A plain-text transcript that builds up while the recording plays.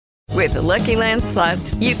With the Lucky Land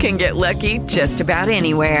Slots, you can get lucky just about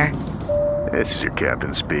anywhere. This is your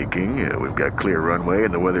captain speaking. We've got clear runway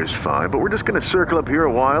and the weather's fine, but we're just going to circle up here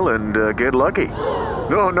a while and get lucky.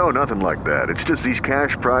 No, nothing like that. It's just these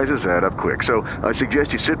cash prizes add up quick. So I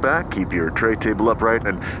suggest you sit back, keep your tray table upright,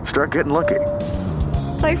 and start getting lucky.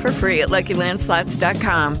 Play for free at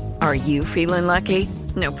LuckyLandSlots.com. Are you feeling lucky?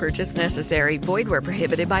 No purchase necessary. Void where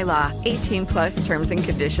prohibited by law. 18 plus terms and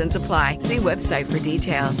conditions apply. See website for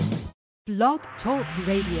details. Blog Talk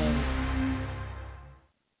Radio.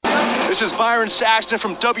 This is Byron Saxton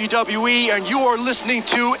from WWE, and you are listening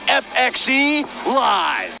to FXE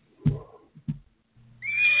Live.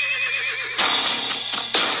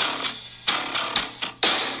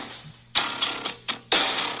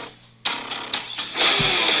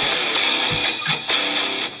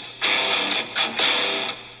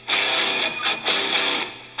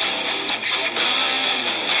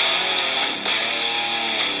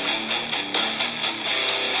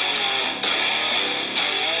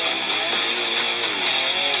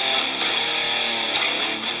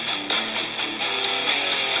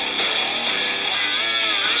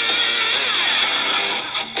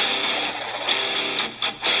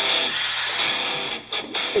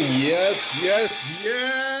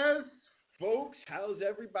 Yes, folks. How's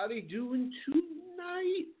everybody doing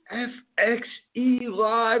tonight? FXE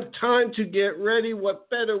Live. Time to get ready. What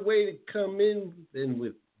better way to come in than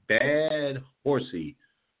with Bad Horsey?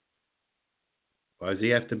 Why does he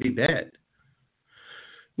have to be bad?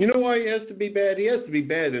 You know why he has to be bad? He has to be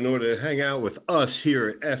bad in order to hang out with us here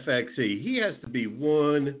at FXE. He has to be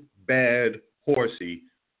one bad horsey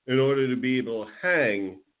in order to be able to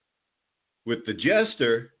hang with the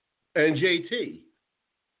Jester and JT.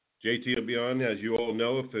 JT will be on, as you all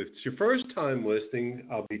know. If it's your first time listening,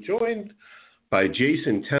 I'll be joined by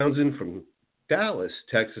Jason Townsend from Dallas,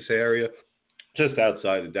 Texas area, just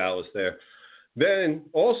outside of Dallas there. Then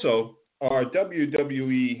also our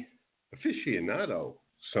WWE aficionado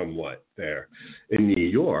somewhat there in New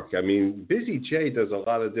York. I mean, Busy J does a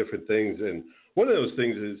lot of different things, and one of those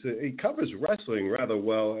things is he covers wrestling rather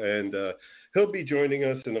well, and he'll be joining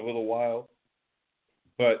us in a little while.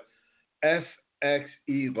 But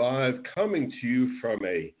FXE Live coming to you from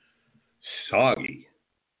a soggy,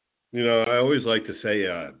 I always like to say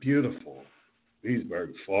beautiful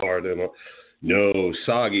Leesburg, Florida. No,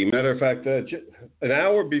 soggy. Matter of fact, an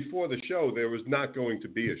hour before the show, there was not going to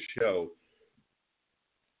be a show.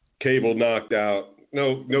 Cable knocked out.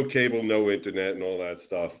 No cable, no internet, and all that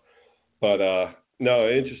stuff. But no,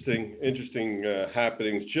 interesting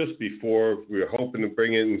happenings just before. We were hoping to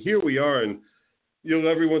bring in. And here we are, and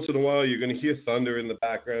every once in a while you're going to hear thunder in the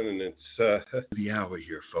background, and it's the hour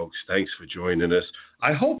here, folks. Thanks for joining us.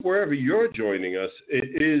 I hope wherever you're joining us,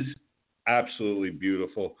 it is absolutely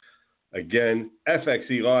beautiful. Again,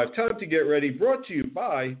 FXE Live. Time to get ready. Brought to you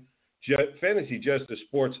by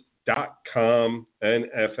FantasyJusticeSports.com and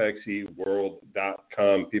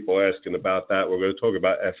FXEWorld.com. People asking about that. We're going to talk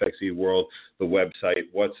about FXE World, the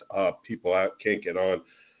website. What's up? People can't get on.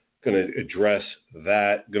 Going to address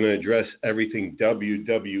that. Going to address everything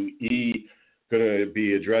WWE. Going to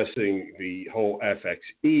be addressing the whole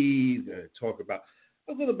FXE. Going to talk about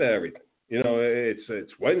a little bit of everything.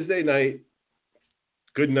 It's Wednesday night.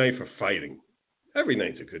 Good night for fighting. Every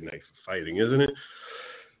night's a good night for fighting, isn't it?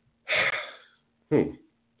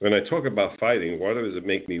 When I talk about fighting, why does it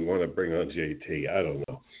make me want to bring on JT? I don't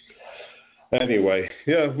know. Anyway,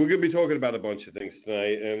 we're going to be talking about a bunch of things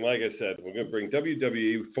tonight. And like I said, we're going to bring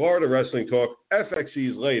WWE, Florida Wrestling Talk,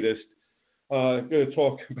 FXE's latest. Going to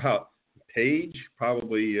talk about Paige,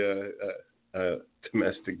 probably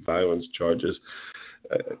domestic violence charges.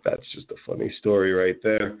 That's just a funny story right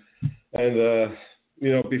there. And,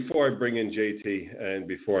 before I bring in JT and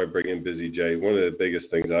before I bring in Busy J, one of the biggest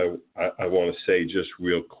things I want to say just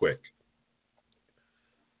real quick.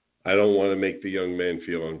 I don't want to make the young man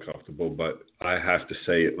feel uncomfortable, but I have to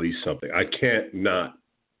say at least something. I can't not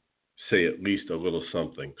say at least a little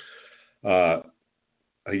something. A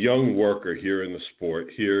young worker here in the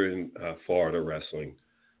sport, here in Florida wrestling,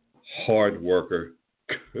 hard worker,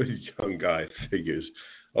 good young guy, figures,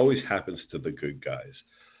 always happens to the good guys.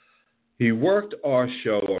 He worked our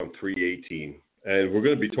show on 318, and we're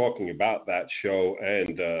going to be talking about that show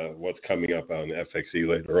and what's coming up on FXE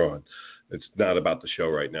later on. It's not about the show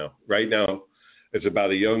right now. Right now, it's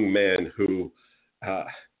about a young man who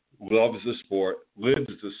loves the sport, lives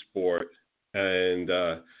the sport, and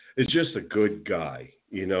is just a good guy.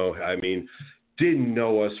 Didn't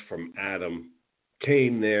know us from Adam,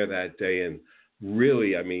 came there that day and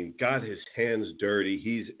really, got his hands dirty.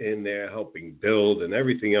 He's in there helping build and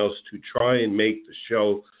everything else to try and make the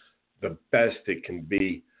show the best it can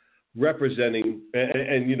be. representing,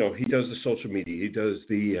 and you know, he does the social media, he does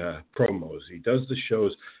the promos, he does the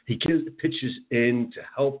shows, he gives the pitches in to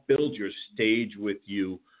help build your stage with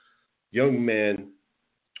you. Young man,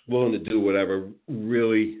 willing to do whatever,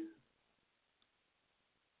 really,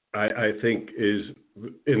 I think is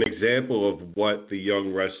an example of what the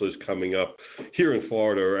young wrestlers coming up here in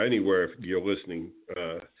Florida or anywhere if you're listening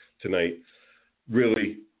tonight,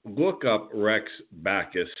 really look up Rex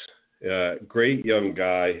Backus. Great young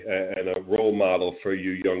guy and a role model for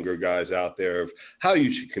you younger guys out there of how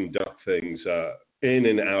you should conduct things in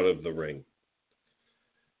and out of the ring.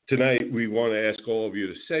 Tonight, we want to ask all of you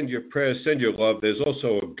to send your prayers, send your love. There's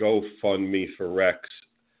also a GoFundMe for Rex.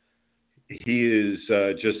 He is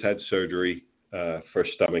just had surgery for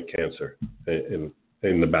stomach cancer in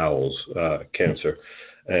the bowels cancer.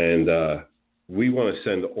 And we want to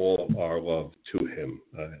send all our love to him.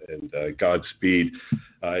 And Godspeed.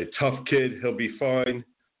 Tough kid. He'll be fine.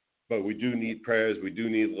 But we do need prayers. We do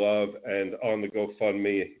need love. And on the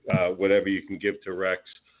GoFundMe, whatever you can give to Rex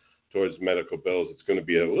towards medical bills, it's going to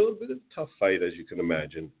be a little bit of a tough fight, as you can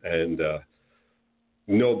imagine. And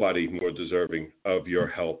nobody more deserving of your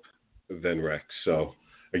help than Rex. So,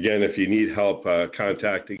 again, if you need help,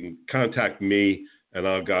 contact me, and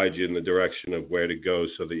I'll guide you in the direction of where to go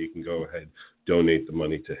so that you can go ahead, donate the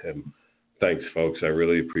money to him. Thanks, folks. I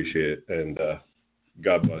really appreciate it. And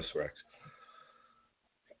God bless Rex.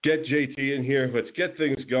 Get JT in here. Let's get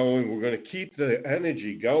things going. We're going to keep the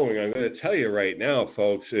energy going. I'm going to tell you right now,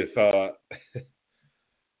 folks, if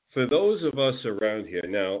for those of us around here,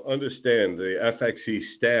 now understand the FXE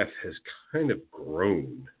staff has kind of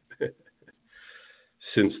grown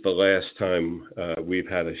since the last time we've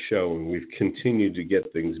had a show, and we've continued to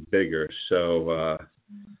get things bigger. So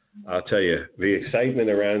I'll tell you, the excitement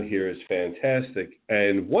around here is fantastic.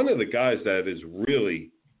 And one of the guys that is really,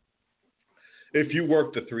 if you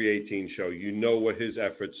worked the 318 show, you know what his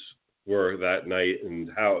efforts were that night and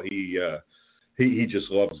how he just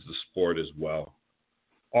loves the sport as well.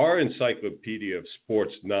 Our encyclopedia of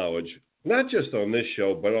sports knowledge, not just on this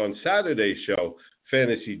show, but on Saturday's show,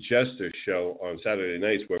 Fantasy Jester show on Saturday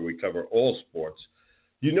nights where we cover all sports.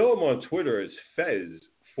 You know him on Twitter as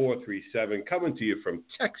Fez437, coming to you from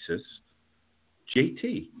Texas.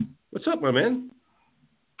 JT, what's up, my man?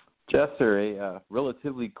 Jester, a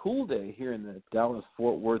relatively cool day here in the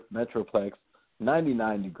Dallas-Fort Worth Metroplex,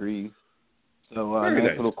 99 degrees. So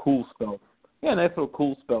nice little cool spell. Yeah, nice little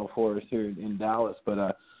cool spell for us here in Dallas.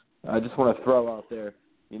 But I just want to throw out there,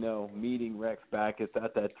 you know, meeting Rex Backus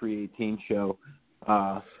at that 318 show,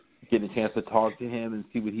 getting a chance to talk to him and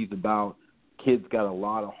see what he's about. Kid's got a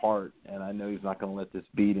lot of heart, and I know he's not going to let this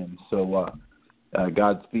beat him. So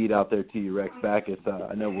Godspeed out there to you, Rex Backus.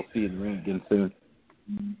 I know we'll see you in the ring again soon.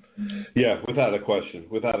 Yeah, without a question.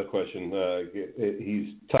 He's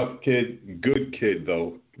a tough kid, good kid,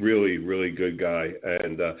 though. Really, really good guy.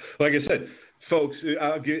 And like I said, folks,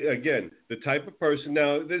 again, the type of person,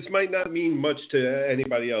 now, this might not mean much to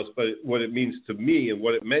anybody else, but what it means to me and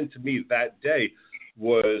what it meant to me that day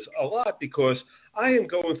was a lot, because I am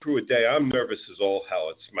going through a day. I'm nervous as all hell.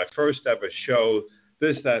 It's my first ever show,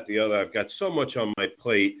 this, that, the other. I've got so much on my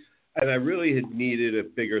plate, and I really had needed a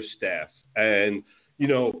bigger staff. And you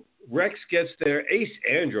know, Rex gets there. Ace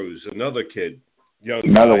Andrews, another kid, young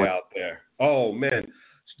guy out there. Oh, man.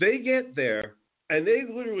 So they get there, and they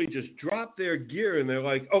literally just drop their gear, and they're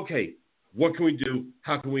like, okay, what can we do?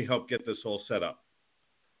 How can we help get this all set up?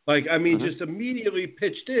 Like, I mean, just immediately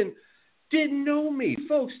pitched in. Didn't know me.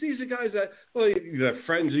 Folks, these are guys that, well, you're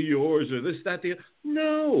friends of yours or this, that, the other.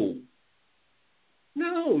 No,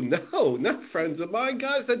 not friends of mine.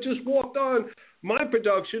 Guys that just walked on my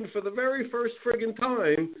production for the very first friggin'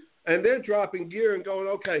 time, and they're dropping gear and going,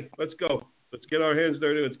 okay, let's go. Let's get our hands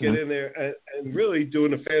dirty. Let's get in there and really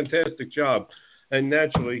doing a fantastic job. And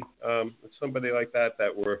naturally, it's somebody like that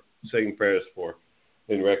we're saying prayers for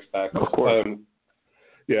in Rex Backus. Of course.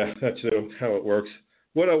 Yeah, that's how it works.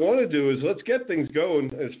 What I want to do is let's get things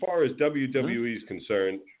going as far as WWE is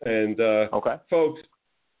concerned. And, folks,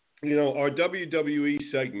 you know, our WWE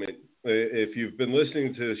segment, if you've been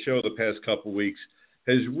listening to the show the past couple weeks,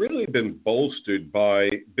 has really been bolstered by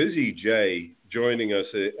Busy J joining us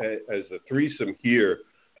as a threesome here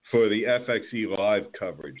for the FXE live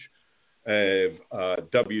coverage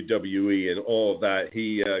of WWE and all of that.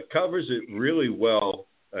 He covers it really well,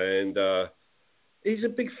 and he's a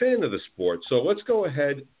big fan of the sport. So let's go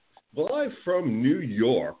ahead, live from New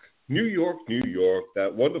York,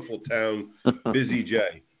 that wonderful town, Busy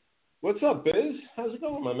J. What's up, Biz? How's it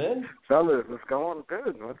going, my man? Fellas, what's going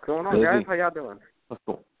good? What's going on, guys? How y'all doing?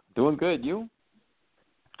 Doing good. You?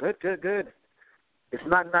 Good. It's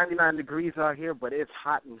not 99 degrees out here, but it's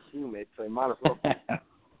hot and humid, so it might as well be.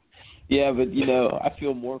 Yeah, but, I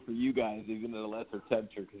feel more for you guys, even at a lesser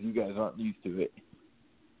temperature, because you guys aren't used to it.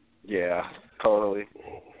 Yeah, totally.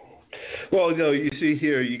 Well, you see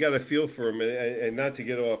here, you got to feel for him, and not to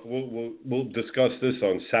get off. We'll discuss this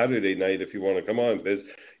on Saturday night if you want to come on, Biz.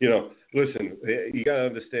 Listen, you got to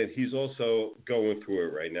understand he's also going through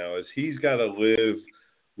it right now, as he's got to live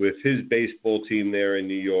with his baseball team there in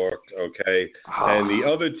New York, okay, and the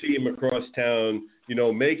other team across town,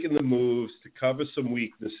 making the moves to cover some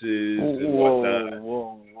weaknesses and whatnot.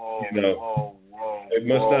 Whoa. It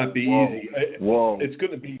must not be easy. It's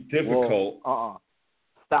going to be difficult.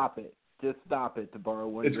 Stop it. Just stop it, to borrow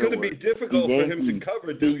one. It's going to be difficult for him to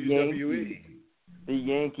cover WWE. The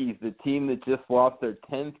Yankees, the team that just lost their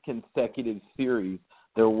 10th consecutive series,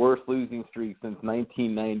 their worst losing streak since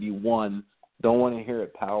 1991. Don't want to hear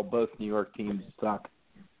it, pal. Both New York teams suck.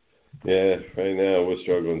 Yeah, right now we're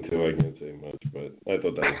struggling too. I can't say much, but I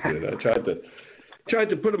thought that was good. I tried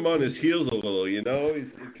to put him on his heels a little. He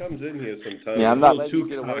comes in here sometimes. Yeah, I'm not letting you too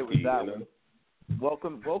get away cocky, with that one.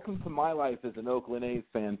 Welcome to my life as an Oakland A's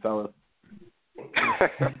fan, fellas.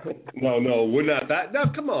 No, we're not that. No,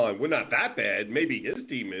 come on, we're not that bad. Maybe his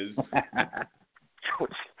team is.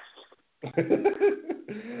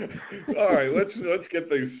 All right, let's get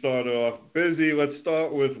things started off. Busy. Let's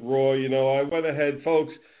start with Raw. I went ahead,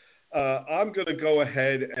 folks. I'm going to go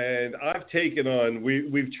ahead, and I've taken on.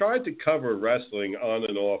 We've tried to cover wrestling on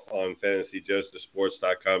and off on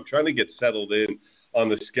FantasyJusticeSports.com, trying to get settled in on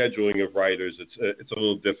the scheduling of writers. It's a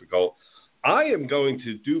little difficult. I am going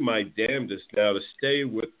to do my damnedest now to stay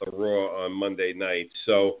with the Raw on Monday night.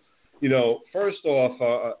 So, first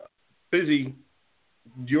off, Busy.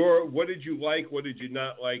 What did you like? What did you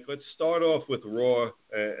not like? Let's start off with Raw,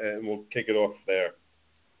 and we'll kick it off there.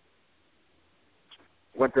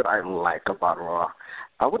 What did I like about Raw?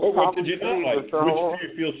 What did you not like? Which do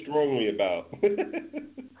you feel strongly about?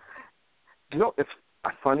 It's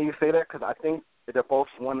funny you say that because I think they're both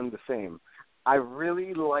one and the same. I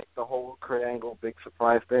really liked the whole Kurt Angle big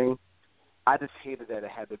surprise thing. I just hated that it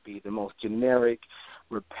had to be the most generic,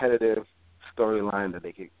 repetitive storyline that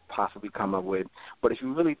they could possibly come up with. But if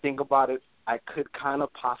you really think about it, I could kind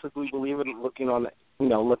of possibly believe it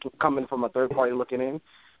coming from a third party looking in,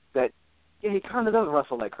 that he kind of does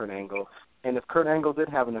wrestle like Kurt Angle. And if Kurt Angle did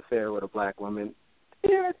have an affair with a black woman,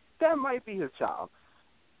 that might be his child.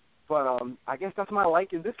 But I guess that's my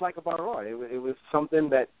like and dislike about Raw. It was something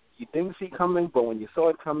that you didn't see coming, but when you saw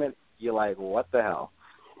it coming, you're like, what the hell?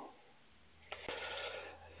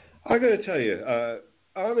 I'm going to tell you,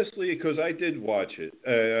 honestly, because I did watch it.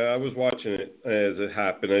 I was watching it as it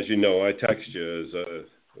happened. As you know, I texted you as a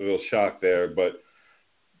little shock there. But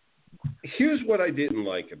here's what I didn't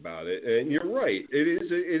like about it. And you're right. It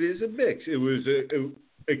is a mix.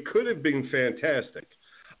 It could have been fantastic.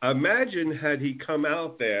 Imagine had he come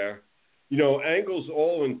out there, Angle's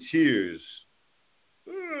all in tears,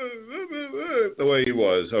 the way he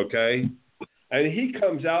was, okay? And he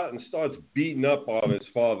comes out and starts beating up on his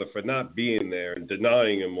father for not being there and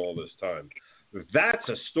denying him all this time. That's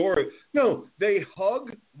a story. No, they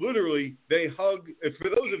hug, literally, they hug. And for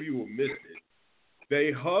those of you who missed it,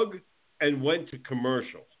 they hug and went to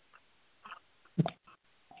commercial.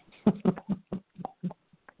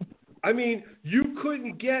 You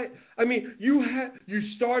couldn't get, you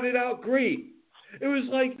started out great. It was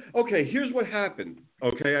like, okay, here's what happened.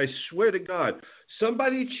 Okay, I swear to God,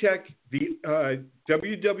 somebody check the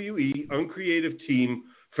WWE uncreative team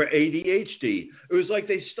for ADHD. It was like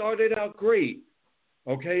they started out great.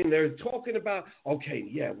 Okay, and they're talking about, okay,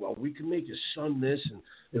 yeah, well, we can make your son this, and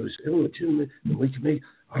it was illegitimate, and we can make,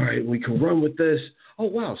 all right, we can run with this. Oh,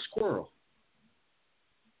 wow, squirrel.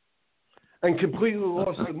 And completely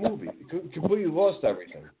lost the movie. Completely lost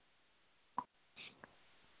everything.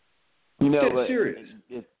 Get serious.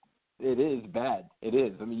 It is bad. It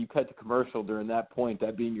is. You cut to commercial during that point,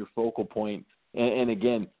 that being your focal point. And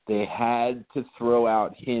again, they had to throw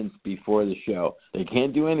out hints before the show. They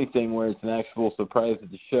can't do anything where it's an actual surprise at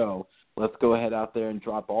the show. Let's go ahead out there and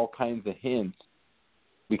drop all kinds of hints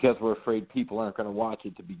because we're afraid people aren't going to watch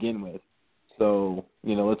it to begin with. So,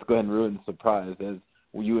 let's go ahead and ruin the surprise. As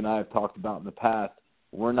you and I have talked about in the past,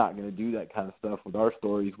 we're not going to do that kind of stuff with our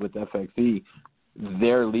stories with FXE.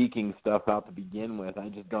 They're leaking stuff out to begin with. I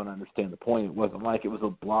just don't understand the point. It wasn't like it was a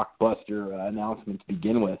blockbuster announcement to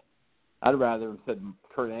begin with. I'd rather have said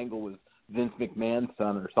Kurt Angle was Vince McMahon's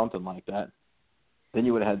son or something like that. Then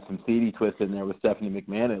you would have had some seedy twist in there with Stephanie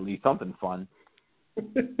McMahon, at least something fun.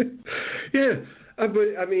 Yeah, but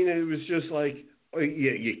it was just like,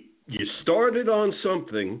 you started on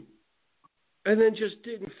something and then just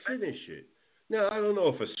didn't finish it. Now, I don't know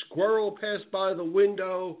if a squirrel passed by the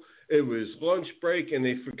window, it was lunch break, and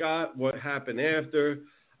they forgot what happened after.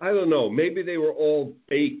 I don't know. Maybe they were all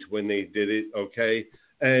baked when they did it, okay,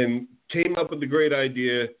 and came up with a great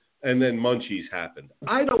idea, and then munchies happened.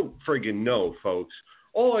 I don't friggin' know, folks.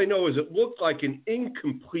 All I know is it looked like an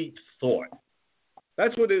incomplete thought.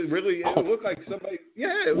 That's what it looked like. Somebody,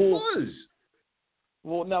 yeah, it was.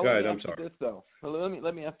 Well, now let me ask you this though.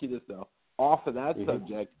 Let me ask you this though. Off of that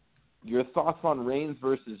subject, your thoughts on Reigns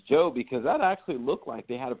versus Joe, because that actually looked like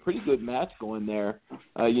they had a pretty good match going there.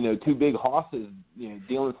 Two big hosses,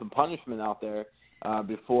 dealing some punishment out there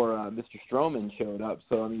before Mr. Strowman showed up.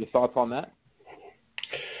 So, your thoughts on that?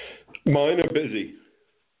 Mine are busy.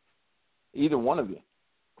 Either one of you.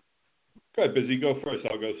 Go ahead, Busy. Go first.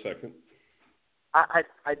 I'll go second. I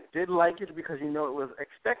did like it because, it was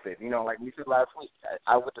expected. Like we said last week,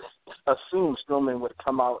 I would assume Strowman would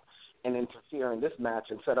come out and interfere in this match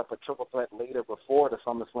and set up a triple threat later before the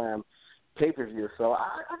SummerSlam pay-per-view. So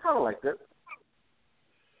I kind of liked it.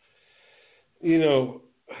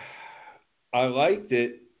 I liked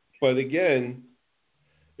it, but again,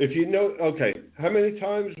 if how many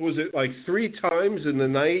times was it? Like 3 times in the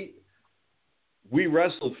night, we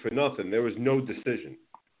wrestled for nothing. There was no decision.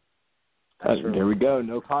 There we go.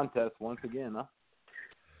 No contest once again, huh?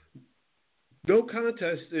 No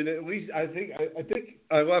contest, and at least I think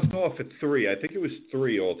I left off at 3. I think it was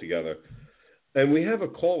 3 altogether. And we have a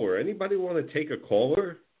caller. Anybody want to take a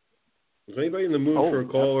caller? Is anybody in the mood for a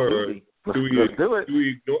caller? Absolutely. Or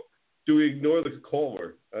do we ignore the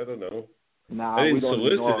caller? I don't know. Nah, we don't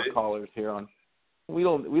ignore our callers here on. We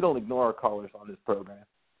don't ignore our callers on this program.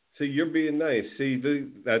 See, you're being nice. See,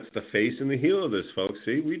 that's the face and the heel of this, folks.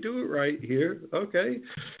 See, we do it right here. Okay.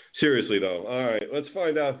 Seriously, though. All right, let's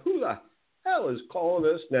find out who the hell is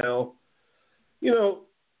calling us now.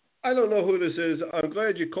 I don't know who this is. I'm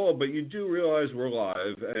glad you called, but you do realize we're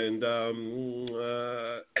live and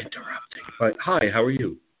interrupting. But, hi, how are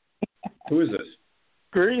you? Who is this?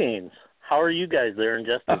 Greetings. How are you guys there in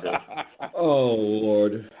Justinville? Oh,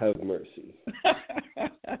 Lord, have mercy.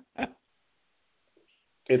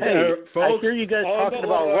 Folks, I hear you guys talking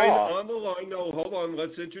about Raw. On the line, no, hold on.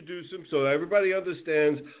 Let's introduce him so everybody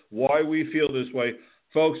understands why we feel this way.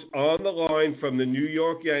 Folks, on the line from the New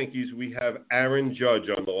York Yankees, we have Aaron Judge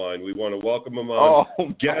on the line. We want to welcome him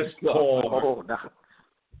on. Guest caller.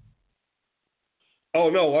 Oh,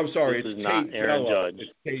 no, I'm sorry. This it's is not Tate Aaron Bello. Judge.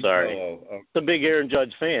 It's Sorry. Bello. I'm a big Aaron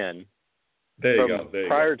Judge fan. There you go.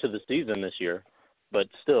 Prior to the season this year, but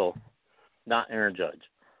still not Aaron Judge.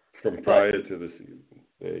 From prior to the season.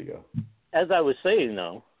 There you go. As I was saying,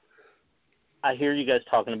 though, I hear you guys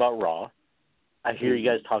talking about Raw. I hear you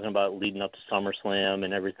guys talking about leading up to SummerSlam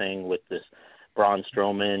and everything with this Braun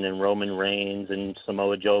Strowman and Roman Reigns and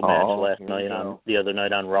Samoa Joe match the other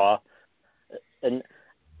night on Raw. And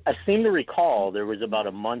I seem to recall there was about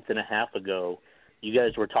a month and a half ago, you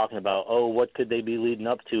guys were talking about, what could they be leading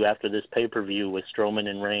up to after this pay-per-view with Strowman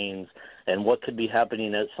and Reigns, and what could be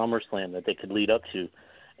happening at SummerSlam that they could lead up to.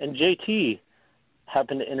 And JT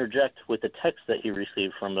happened to interject with a text that he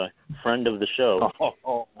received from a friend of the show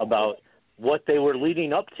about what they were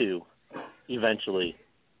leading up to eventually.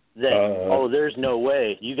 That, there's no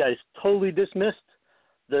way. You guys totally dismissed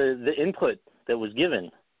the input that was given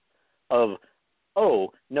of,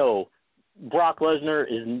 no, Brock Lesnar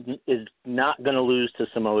is not going to lose to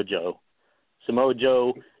Samoa Joe. Samoa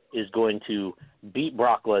Joe is going to beat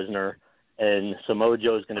Brock Lesnar, and Samoa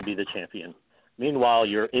Joe is going to be the champion. Meanwhile,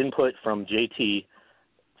 your input from JT,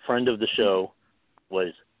 friend of the show,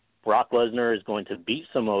 was Brock Lesnar is going to beat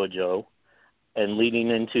Samoa Joe, and leading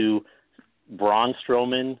into Braun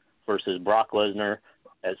Strowman versus Brock Lesnar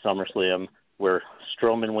at SummerSlam, where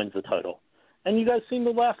Strowman wins the title. And you guys seem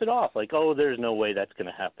to laugh it off, like, there's no way that's going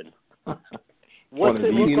to happen. What's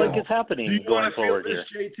it look like it's happening going forward here?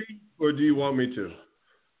 Do you want to feel this, JT, or do you want me to?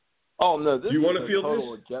 Oh, no, this do you is want to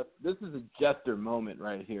feel this is a Jester moment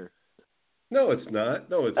right here. No, it's not.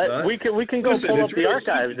 Not. We can go pull up the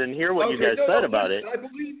archives and hear what you guys said about it. I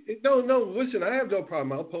believe listen, I have no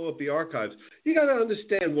problem. I'll pull up the archives. You got to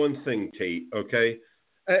understand one thing, Tate, okay?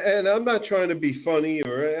 And I'm not trying to be funny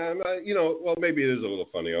well, maybe it is a little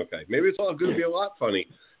funny, okay. Maybe it's all going to be a lot funny.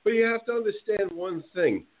 But you have to understand one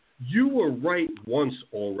thing. You were right once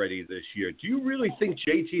already this year. Do you really think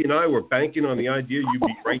JT and I were banking on the idea you'd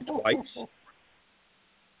be right twice?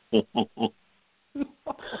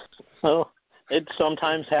 Well, it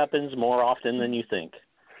sometimes happens more often than you think.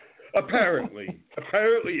 Apparently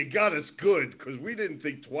you got us good because we didn't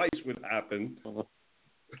think twice would happen.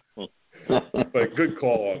 But good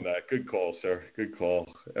call on that. Good call, sir. Good call.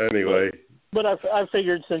 Anyway. But I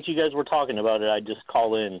figured since you guys were talking about it, I'd just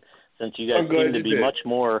call in since you guys seem to be much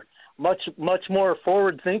more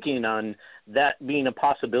forward thinking on that being a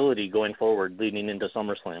possibility going forward, leading into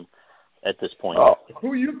SummerSlam at this point.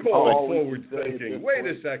 Who you call forward thinking? Wait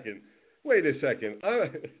a second.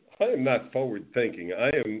 I am not forward thinking. I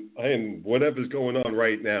am whatever's going on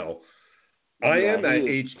right now. I am that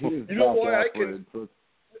age. You know why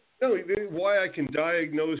I can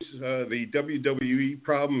diagnose the WWE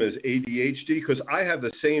problem as ADHD? Because I have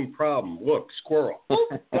the same problem. Look, squirrel.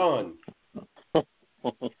 Done.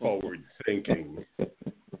 Forward thinking.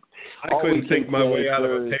 I couldn't think my way out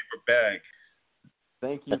of a paper bag.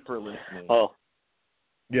 Thank you for listening.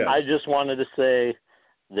 Yeah. I just wanted to say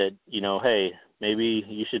that, hey, maybe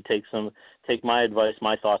you should take my advice,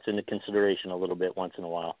 my thoughts into consideration a little bit once in a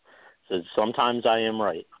while. So sometimes I am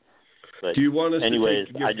right. But do you want us anyways,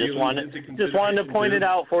 I just wanted to point it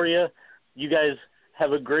out for you. You guys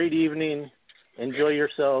have a great evening. Enjoy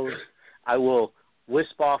yourselves. I will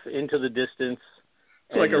wisp off into the distance.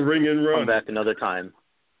 It's like a ring and run. Come back another time.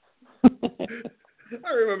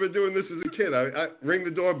 I remember doing this as a kid. I ring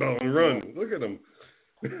the doorbell and run. Look at him.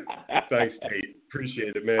 Thanks, Tate.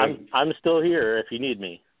 Appreciate it, man. I'm still here if you need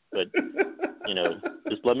me, but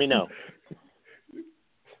just let me know.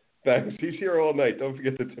 Thanks. He's here all night. Don't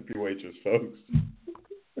forget to tip your waitress, folks.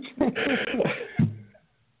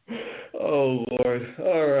 Oh, Lord.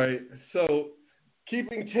 All right. So,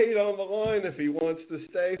 keeping Tate on the line if he wants to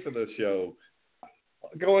stay for the show.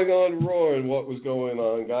 Going on Raw and what was going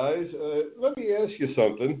on, guys. Let me ask you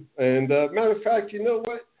something. And, matter of fact, you know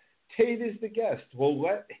what? Tate is the guest. We'll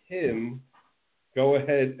let him go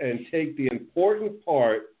ahead and take the important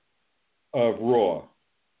part of Raw.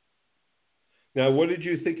 Now, what did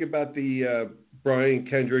you think about the Brian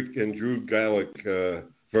Kendrick and Drew Gulak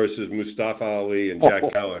versus Mustafa Ali and Jack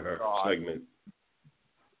Gallagher segment?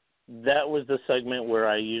 That was the segment where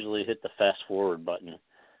I usually hit the fast forward button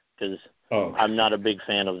because I'm not a big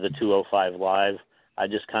fan of the 205 Live. I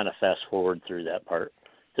just kind of fast forward through that part,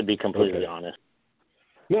 to be completely honest.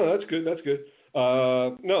 No, that's good.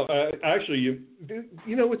 Actually, you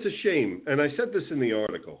know, it's a shame, and I said this in the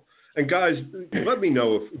article. And guys, let me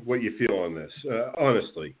know what you feel on this,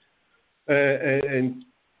 honestly. And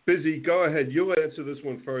Busy, go ahead. You'll answer this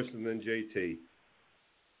one first, and then JT.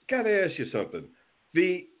 Got to ask you something.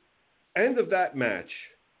 The end of that match,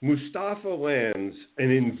 Mustafa lands an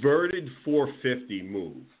inverted 450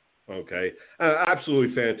 move. Okay,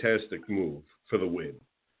 absolutely fantastic move for the win.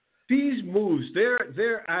 These moves,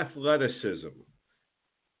 their athleticism.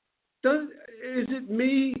 Is it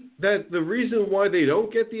me that the reason why they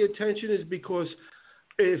don't get the attention is because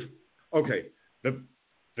the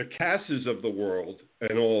Casses of the world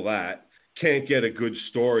and all that can't get a good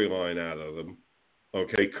storyline out of them.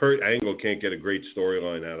 Okay, Kurt Angle can't get a great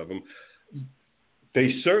storyline out of them.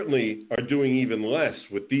 They certainly are doing even less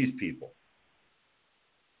with these people.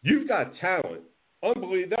 You've got talent.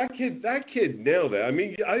 Unbelievable. That kid nailed it. I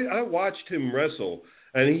mean, I watched him wrestle,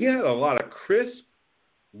 and he had a lot of crisp,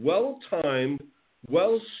 well-timed,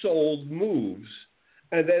 well-sold moves,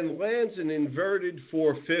 and then lands an inverted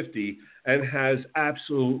 450 and has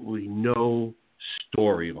absolutely no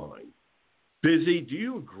storyline. Busy, do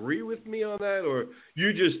you agree with me on that, or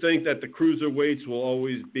you just think that the cruiserweights will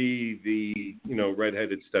always be the,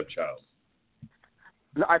 redheaded stepchild?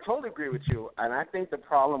 No, I totally agree with you, and I think the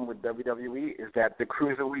problem with WWE is that the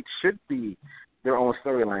cruiserweights should be their own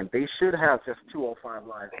storyline. They should have just 205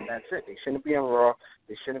 Live, and that's it. They shouldn't be on Raw.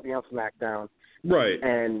 They shouldn't be on SmackDown. Right.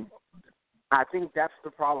 And I think that's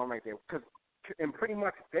the problem right there, because pretty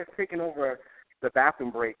much they're taking over the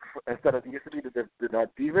bathroom break instead of it used to be the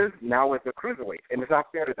Divas. Now it's the cruiserweights, and it's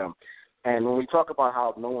not fair to them. And when we talk about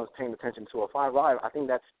how no one's paying attention to 205 Live,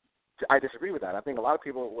 I disagree with that. I think a lot of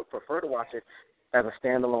people would prefer to watch it as a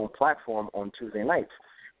standalone platform on Tuesday nights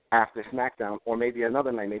after SmackDown, or maybe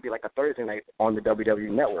another night, maybe like a Thursday night on the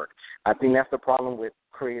WWE Network. I think that's the problem with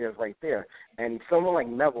creators right there. And someone like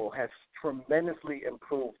Neville has tremendously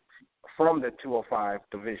improved from the 205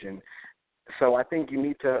 division. So I think you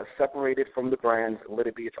need to separate it from the brands, let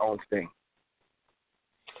it be its own thing.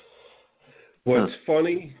 What's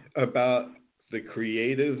funny about the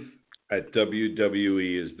creative at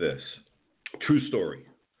WWE is this. True story.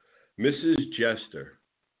 Mrs. Jester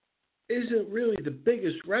isn't really the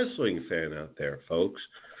biggest wrestling fan out there, folks.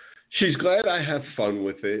 She's glad I have fun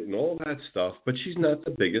with it and all that stuff, but she's not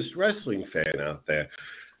the biggest wrestling fan out there.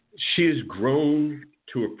 She has grown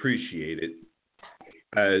to appreciate it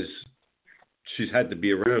as she's had to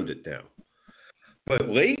be around it now. But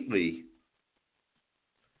lately,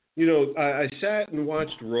 I sat and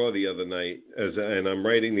watched Raw the other night, and I'm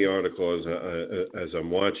writing the article as I'm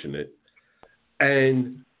watching it,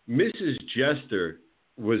 and Mrs. Jester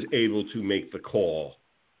was able to make the call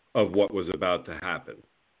of what was about to happen.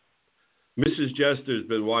 Mrs. Jester's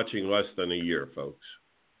been watching less than a year, folks.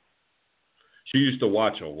 She used to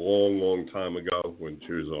watch a long, long time ago when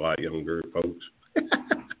she was a lot younger, folks.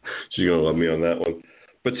 She's going to love me on that one.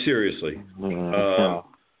 But seriously,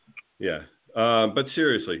 but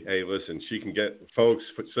seriously, hey, listen, she can get, folks,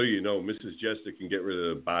 so you know, Mrs. Jester can get rid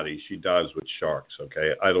of the body. She dives with sharks,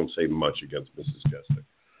 okay? I don't say much against Mrs. Jester.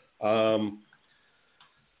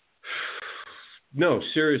 No,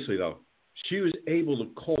 seriously, though. She was able to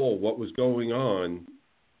call what was going on,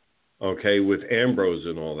 okay, with Ambrose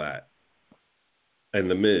and all that, and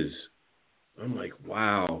The Miz. I'm like,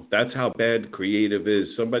 wow, that's how bad creative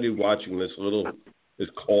is. Somebody watching this little is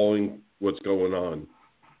calling what's going on.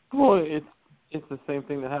 Well, it's the same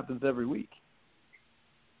thing that happens every week.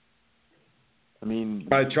 I mean,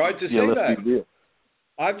 I tried to say that.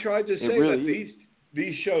 I've tried to say really that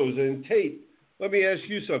these shows, and Tate, let me ask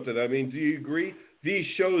you something. I mean, do you agree? These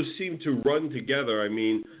shows seem to run together. I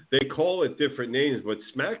mean, they call it different names, but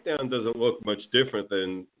SmackDown doesn't look much different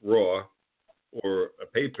than Raw or a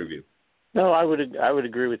pay-per-view. No, I would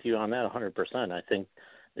agree with you on that 100%. I think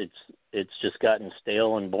it's just gotten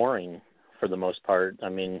stale and boring for the most part. I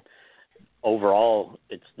mean, overall,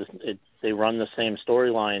 they run the same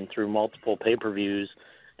storyline through multiple pay-per-views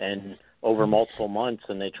and over multiple months,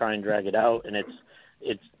 and they try and drag it out, and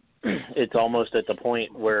it's almost at the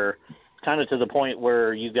point where, kind of to the point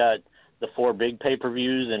where you got the 4 big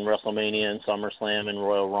pay-per-views and WrestleMania and SummerSlam and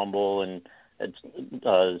Royal Rumble and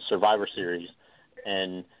Survivor Series,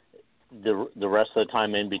 and the rest of the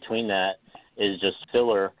time in between that is just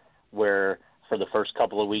filler, where for the first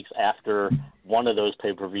couple of weeks after one of those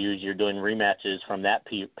pay-per-views, you're doing rematches from that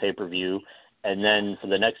pay-per-view, and then for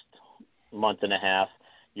the next month and a half,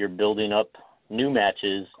 you're building up new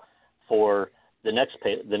matches for the next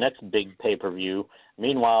big pay-per-view.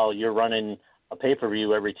 Meanwhile, you're running a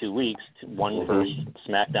pay-per-view every 2 weeks, one for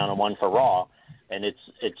SmackDown and one for Raw, and it's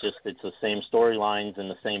the same storylines and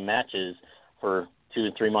the same matches for 2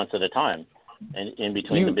 and 3 months at a time, and in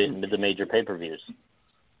between the major pay-per-views.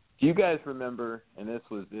 Do you guys remember, and this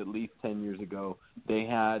was at least 10 years ago, they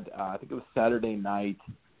had, I think it was Saturday night,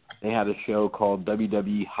 they had a show called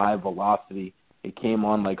WWE High Velocity. It came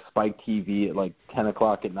on like Spike TV at like 10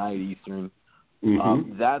 o'clock at night Eastern.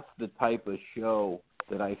 That's the type of show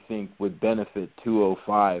that I think would benefit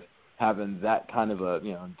 205, having that kind of a,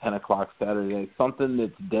 10 o'clock Saturday, something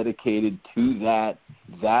that's dedicated to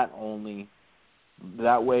that only.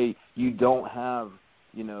 That way you don't have,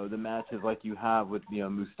 the matches like you have with,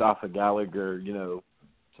 Mustafa Gallagher,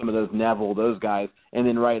 some of those Neville, those guys, and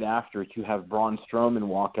then right after it you have Braun Strowman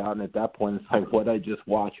walk out, and at that point it's like, what I just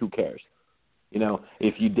watched, who cares?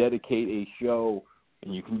 If you dedicate a show,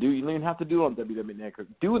 and you don't even have to do it on WWE Network,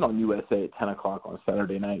 do it on USA at 10 o'clock on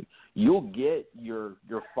Saturday night, you'll get your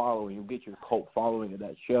following, you'll get your cult following of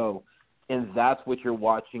that show, and that's what you're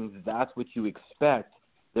watching, that's what you expect.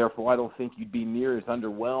 Therefore, I don't think you'd be near as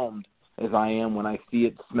underwhelmed as I am when I see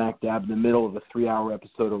it smack dab in the middle of a 3-hour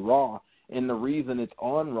episode of Raw. And the reason it's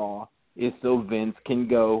on Raw is so Vince can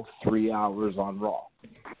go 3 hours on Raw.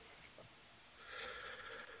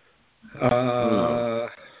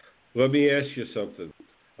 Let me ask you something.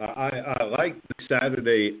 I like the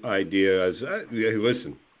Saturday idea.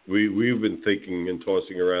 Listen, we've been thinking and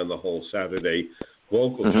tossing around the whole Saturday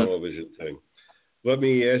local television thing. Let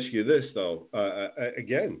me ask you this, though.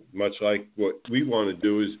 Again, much like what we want to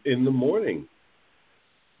do is in the morning.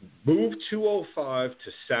 Move 205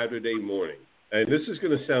 to Saturday morning. And this is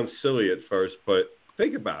going to sound silly at first, but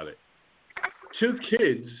think about it. Two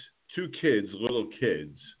kids, little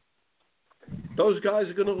kids, those guys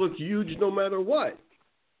are going to look huge no matter what.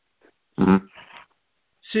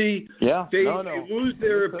 See, they lose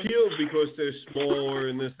their appeal because they're smaller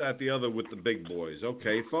and this, that, the other with the big boys.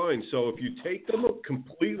 Okay, fine. So if you take them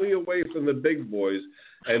completely away from the big boys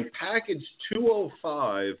and package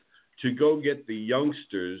 205 to go get the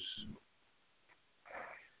youngsters,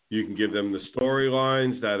 you can give them the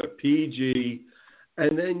storylines that are PG,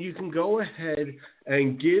 and then you can go ahead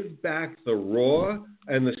and give back the Raw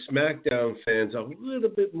and the SmackDown fans a little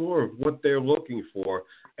bit more of what they're looking for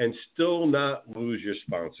and still not lose your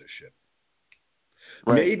sponsorship.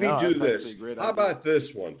 Right. Maybe do this. How about this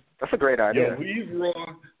one? That's a great idea. Leave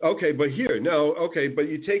Raw. Okay, but but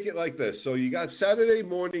you take it like this. So you got Saturday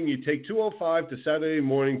morning, you take 205 to Saturday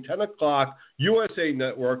morning, 10 o'clock, USA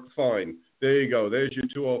Network, fine. There you go. There's your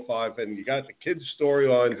 205, and you got the kids'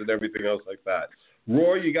 storylines and everything else like that.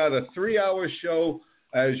 Raw, you got a 3-hour show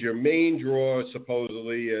as your main draw,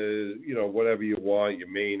 supposedly, whatever you want, your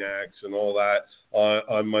main acts and all that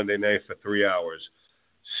on Monday night for 3 hours.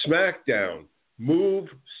 SmackDown, move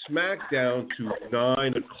SmackDown to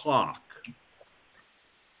 9 o'clock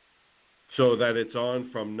so that it's on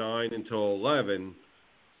from 9 until 11,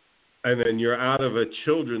 and then you're out of a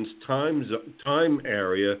children's time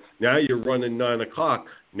area. Now you're running 9 o'clock.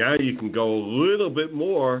 Now you can go a little bit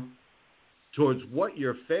more towards what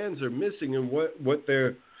your fans are missing and what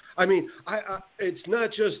they're. I mean, it's not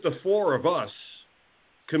just the four of us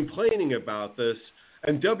complaining about this,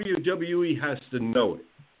 and WWE has to know it.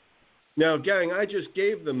 Now, gang, I just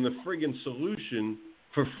gave them the friggin' solution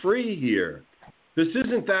for free here. This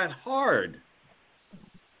isn't that hard.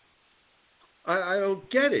 I don't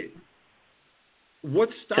get it.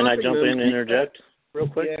 What's stopping them? Can I jump in and interject real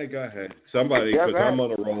quick? Yeah, go ahead. Somebody, because I'm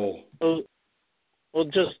on a roll. Well,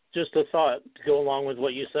 just a thought to go along with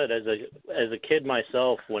what you said. As a kid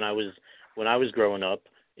myself, when I was growing up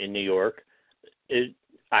in New York,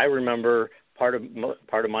 I remember part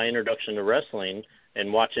of my introduction to wrestling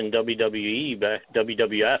and watching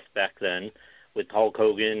WWF back then with Hulk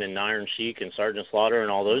Hogan and Iron Sheik and Sergeant Slaughter and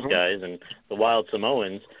all those guys and the Wild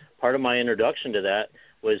Samoans. Part of my introduction to that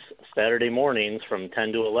was Saturday mornings from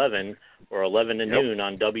 10 to 11 or 11 to noon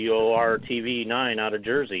on WOR TV 9 out of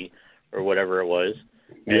Jersey or whatever it was.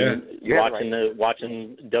 And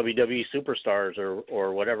watching WWE Superstars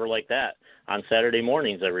or whatever like that on Saturday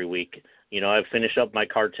mornings every week. You know, I'd finish up my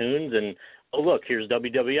cartoons and, oh, look, here's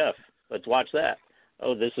WWF. Let's watch that.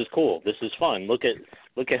 Oh, this is cool. This is fun. Look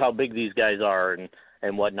at how big these guys are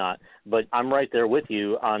and whatnot. But I'm right there with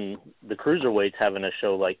you on the cruiserweights having a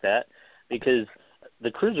show like that because the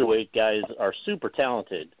cruiserweight guys are super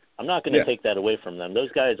talented. I'm not going to take that away from them.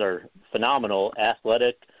 Those guys are phenomenal,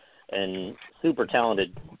 athletic, and super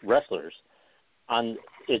talented wrestlers.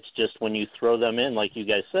 It's just when you throw them in, like you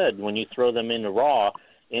guys said, when you throw them into Raw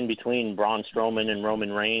in between Braun Strowman and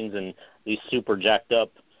Roman Reigns and these super jacked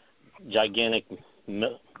up, gigantic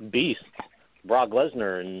beasts, Brock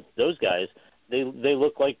Lesnar and those guys, they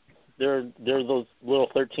look like they're those little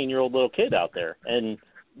 13-year-old little kid out there. And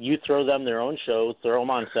you throw them their own show, throw them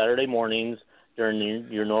on Saturday mornings during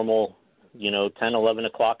your normal, 10, 11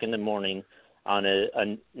 o'clock in the morning on a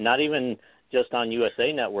not even just on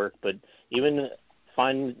USA Network, but even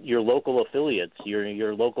find your local affiliates,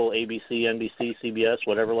 your local ABC, NBC, CBS,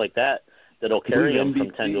 whatever like that, that'll carry them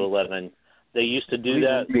from 10 to 11. They used to do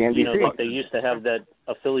that, like they used to have that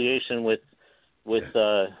affiliation with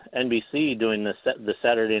NBC doing the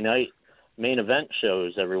Saturday night main event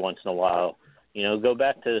shows every once in a while. Go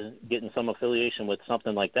back to getting some affiliation with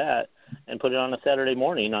something like that and put it on a Saturday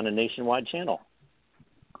morning on a nationwide channel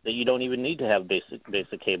that you don't even need to have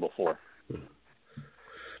basic cable for.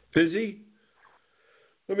 Fizzy,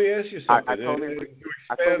 let me ask you something. I totally agree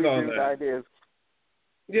with the ideas.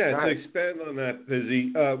 Yeah, to expand on that,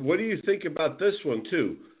 Fizzy, what do you think about this one,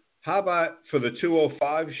 too? How about for the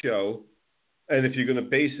 205 show, and if you're going to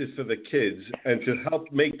base it for the kids, and to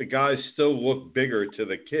help make the guys still look bigger to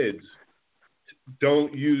the kids,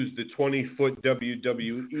 don't use the 20-foot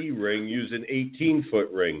WWE ring, use an 18-foot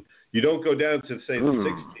ring. You don't go down to, say,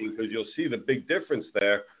 the 16, because you'll see the big difference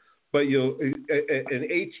there, but an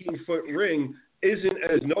 18-foot ring isn't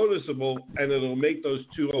as noticeable, and it'll make those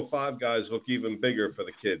 205 guys look even bigger for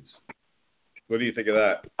the kids. What do you think of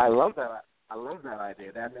that? I love that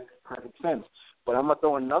idea. That makes perfect sense. But I'm gonna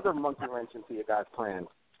throw another monkey wrench into your guys' plans.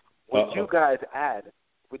 Would you guys add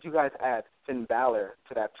Finn Balor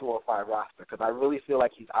to that 205 roster? Because I really feel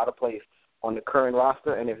like he's out of place on the current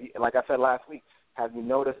roster. And like I said last week, have you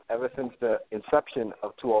noticed ever since the inception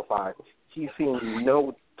of 205, he's seen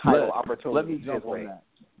no title opportunity his way?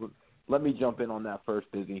 Let me jump in on that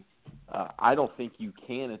first, Busy. I don't think you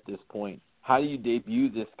can at this point. How do you debut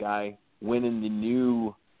this guy winning the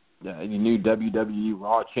new WWE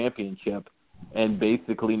Raw Championship and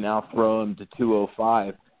basically now throw him to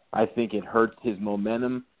 205? I think it hurts his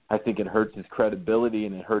momentum. I think it hurts his credibility,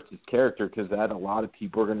 and it hurts his character because that a lot of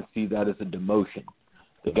people are going to see that as a demotion.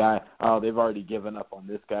 The guy, they've already given up on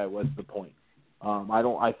this guy. What's the point?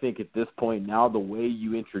 I think at this point now, the way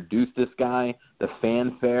you introduce this guy, the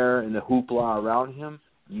fanfare and the hoopla around him,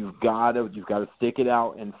 you've got to stick it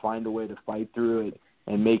out and find a way to fight through it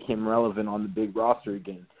and make him relevant on the big roster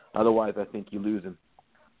again. Otherwise, I think you lose him.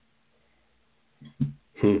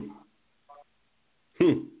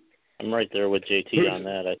 I'm right there with JT on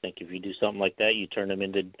that. I think if you do something like that, you turn him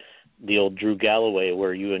into the old Drew Galloway,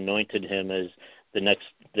 where you anointed him as the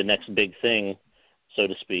next big thing, so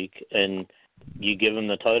to speak, and you give him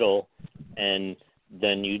the title, and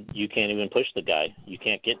then you can't even push the guy. You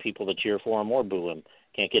can't get people to cheer for him or boo him.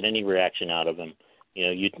 Can't get any reaction out of him.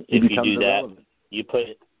 If you do that,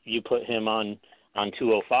 you put him on on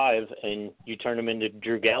 205, and you turn him into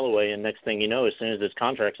Drew Galloway, and next thing you know, as soon as his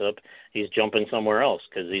contract's up, he's jumping somewhere else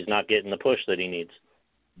because he's not getting the push that he needs.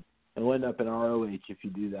 And we'll end up in ROH if you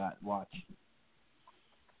do that. Watch.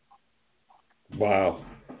 Wow.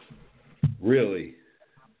 Really?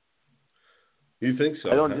 You think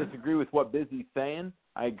so? I don't disagree with what Busy's saying.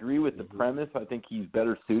 I agree with the premise. I think he's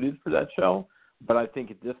better suited for that show. But I think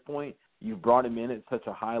at this point, you brought him in at such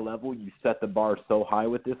a high level. You set the bar so high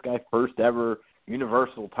with this guy, first ever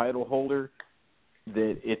Universal title holder,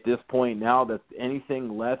 that at this point now that's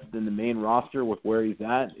anything less than the main roster with where he's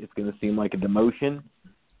at, it's going to seem like a demotion.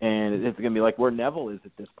 And it's going to be like where Neville is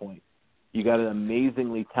at this point. You got an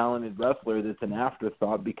amazingly talented wrestler that's an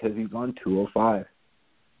afterthought because he's on 205.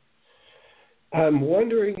 I'm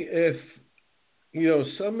wondering if,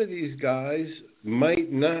 some of these guys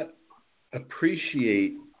might not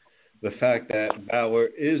appreciate the fact that Balor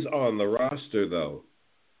is on the roster, though.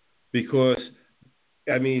 Because,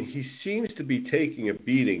 he seems to be taking a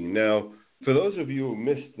beating. Now, for those of you who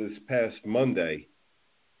missed this past Monday,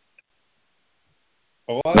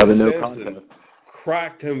 a lot of fans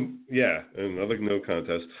cracked him. Yeah, another no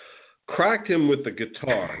contest. Cracked him with the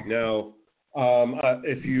guitar. Now,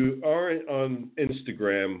 if you aren't on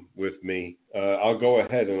Instagram with me, I'll go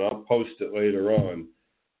ahead and I'll post it later on.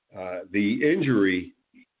 The injury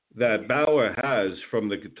that Balor has from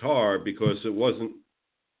the guitar because it wasn't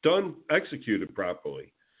executed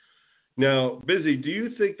properly. Now, Busy, do you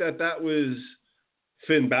think that was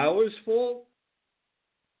Finn Balor's fault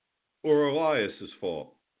or Elias's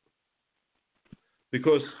fault?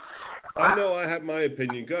 Because I know I have my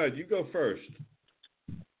opinion. Go ahead, you go first.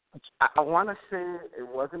 I want to say it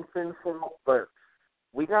wasn't Finn's fault, but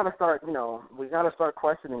we got to start,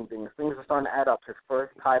 questioning things. Things are starting to add up. His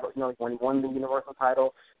first title, when he won the Universal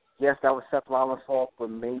title, yes, that was Seth Rollins' fault, but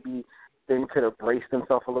maybe Finn could have braced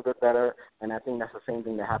himself a little bit better, and I think that's the same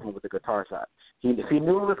thing that happened with the guitar shot. If he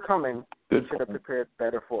knew it was coming, he should have prepared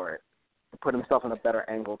better for it, put himself in a better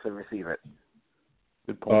angle to receive it.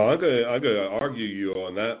 Good point. I'm gonna argue you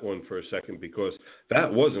on that one for a second because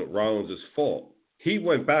that wasn't Rollins' fault. He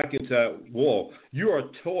went back into that wall. You are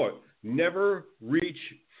taught never reach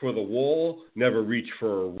for the wall, never reach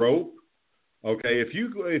for a rope. Okay, if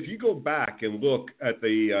you go back and look at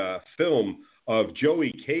the film of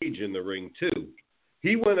Joey Cage in the ring too,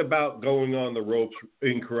 he went about going on the ropes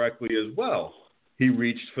incorrectly as well. He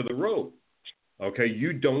reached for the rope. Okay,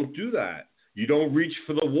 you don't do that. You don't reach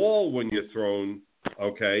for the wall when you're thrown.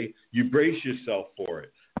 Okay, you brace yourself for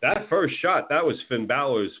it. That first shot, that was Finn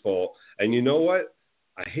Balor's fault. And you know what?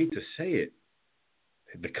 I hate to say it.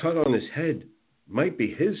 The cut on his head might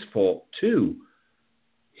be his fault too.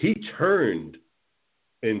 He turned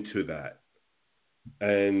into that.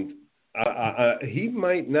 And he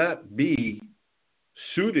might not be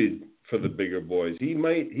suited for the bigger boys. He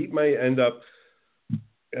might end up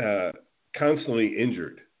constantly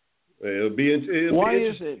injured. It'll be interesting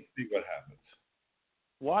to see what happens.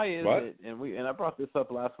 Why is it? And I brought this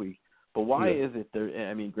up last week. But why is it there?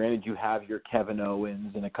 Granted, you have your Kevin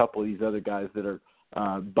Owens and a couple of these other guys that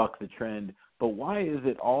are buck the trend. But why is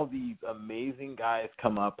it all these amazing guys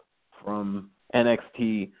come up from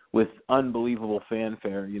NXT with unbelievable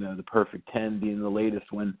fanfare? The Perfect 10 being the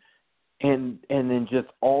latest one, and then just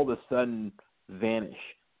all of a sudden vanish.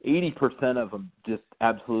 80% of them just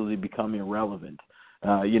absolutely become irrelevant.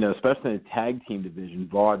 Especially in the tag team division,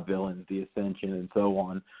 Vaudevillains, The Ascension, and so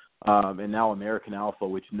on. And now American Alpha,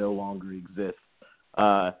 which no longer exists.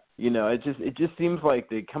 It just seems like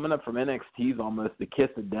the coming up from NXT is almost the kiss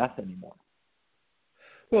of death anymore.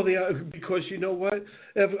 Well, because you know what?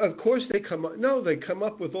 Of course they come up. No, they come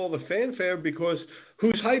up with all the fanfare because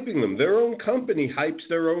who's hyping them? Their own company hypes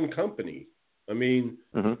their own company.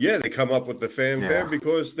 Yeah, they come up with the fanfare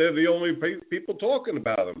because they're the only people talking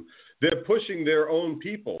about them. They're pushing their own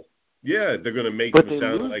people. Yeah, they're going to make them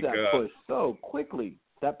sound like. But they lose that push so quickly.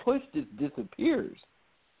 That push just disappears.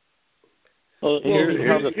 Well,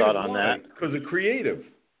 here's a thought on that. Because of creative.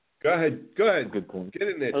 Go ahead. Good point. Get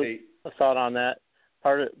in there, Tate. A thought on that.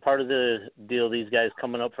 Part of the deal, these guys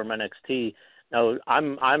coming up from NXT. Now,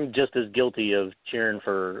 I'm just as guilty of cheering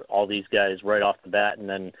for all these guys right off the bat, and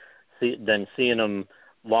then seeing them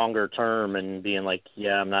longer term and being like,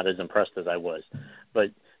 yeah, I'm not as impressed as I was. But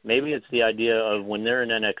maybe it's the idea of when they're in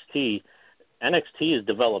NXT is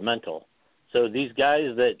developmental. So these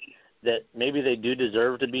guys that maybe they do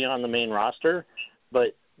deserve to be on the main roster,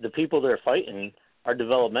 but the people they're fighting are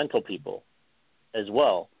developmental people as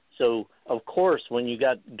well. So, of course, when you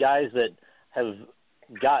got guys that have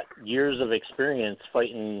got years of experience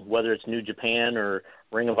fighting, whether it's New Japan or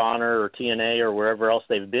Ring of Honor or TNA or wherever else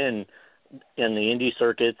they've been, in the indie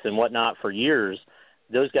circuits and whatnot for years.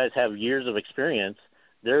 Those guys have years of experience.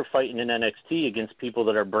 They're fighting in NXT against people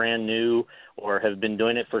that are brand new or have been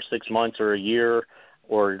doing it for 6 months or a year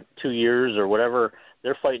or 2 years or whatever.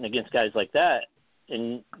 They're fighting against guys like that.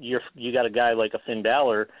 And you got a guy like a Finn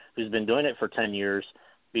Balor who's been doing it for 10 years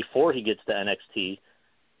before he gets to NXT.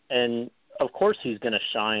 And, of course, he's going to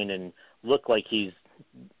shine and look like he's,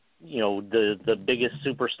 the biggest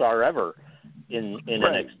superstar ever in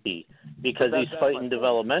right. NXT because he's fighting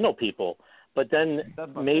developmental people. But then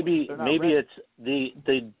maybe it's the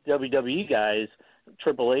WWE guys,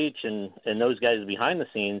 Triple H and those guys behind the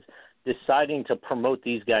scenes, deciding to promote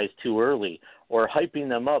these guys too early or hyping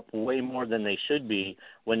them up way more than they should be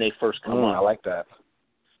when they first come up. I like that.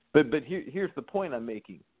 But here's the point I'm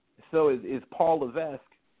making. So is Paul Levesque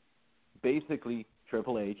basically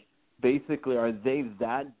Triple H? Basically, are they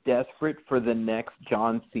that desperate for the next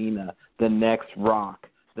John Cena, the next Rock,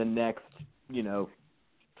 the next,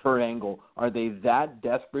 Kurt Angle? Are they that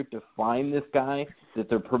desperate to find this guy that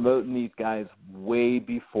they're promoting these guys way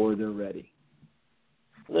before they're ready?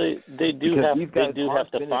 They do have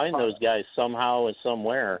to find those guys somehow and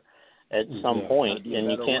somewhere at some point,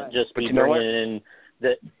 and you can't just be bringing in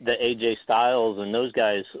the AJ Styles and those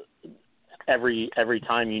guys every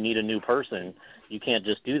time you need a new person. You can't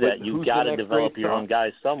just do that. You've got to develop your own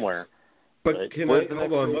guys somewhere. But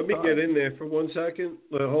hold on? Let me get in there for 1 second.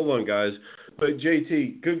 Hold on, guys. But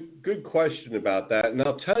JT, good question about that, and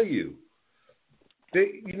I'll tell you.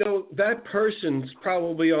 That person's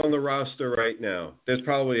probably on the roster right now. There's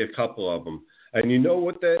probably a couple of them. And you know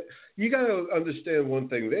what you got to understand one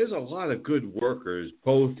thing. There's a lot of good workers,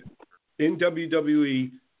 both in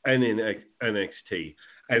WWE and in NXT.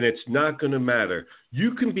 And it's not going to matter.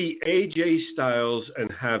 You can be AJ Styles and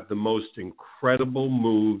have the most incredible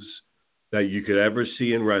moves that you could ever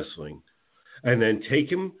see in wrestling. And then take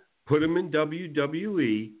him, put him in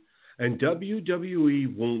WWE, and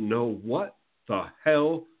WWE won't know what the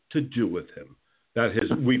hell to do with him.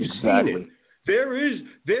 We've seen it. There is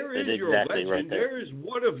your legend. Right there is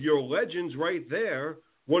one of your legends right there,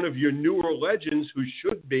 one of your newer legends who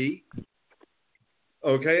should be.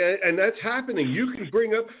 Okay, and that's happening. You can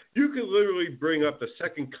literally bring up the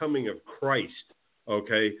second coming of Christ,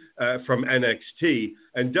 okay, from NXT,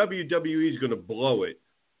 and WWE is going to blow it.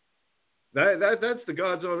 That's the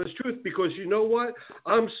God's honest truth, because you know what?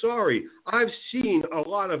 I'm sorry. I've seen a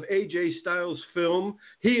lot of AJ Styles film.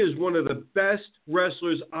 He is one of the best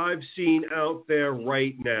wrestlers I've seen out there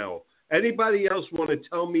right now. Anybody else want to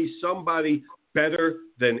tell me somebody better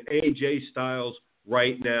than AJ Styles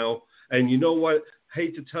right now? And you know what?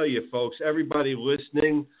 Hate to tell you, folks, everybody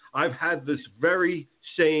listening, I've had this very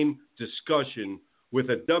same discussion with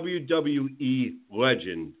a WWE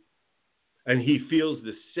legend, and he feels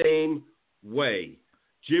the same way.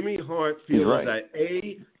 Jimmy Hart feels that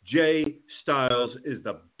AJ Styles is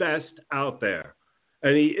the best out there,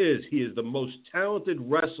 and he is. He is the most talented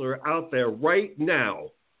wrestler out there right now,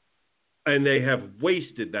 and they have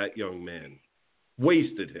wasted that young man,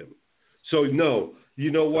 wasted him. So, no,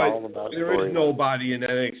 you know what? There is nobody in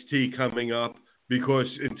NXT coming up, because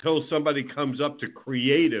until somebody comes up to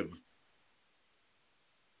creative,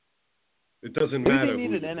 it doesn't matter. Maybe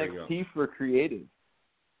they need an NXT for creative.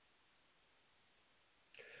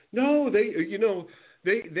 No,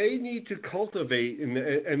 they need to cultivate,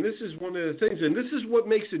 and this is one of the things, and this is what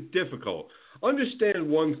makes it difficult. Understand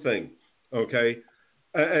one thing, okay?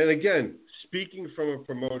 And again, speaking from a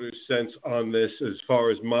promoter's sense on this, as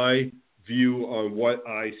far as my view on what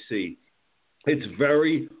I see, it's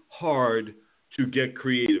very hard to get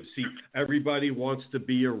creative. See, everybody wants to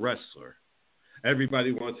be a wrestler.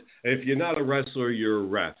 Everybody wants. If you're not a wrestler, you're a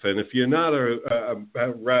ref, and if you're not a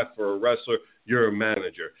ref or a wrestler, you're a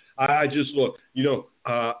manager. I just look.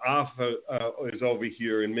 Alpha is over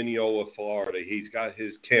here in Mineola, Florida. He's got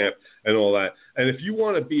his camp and all that. And if you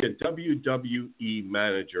want to be a WWE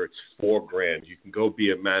manager, it's $4,000. You can go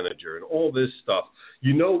be a manager and all this stuff.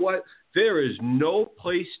 You know what? There is no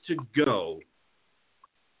place to go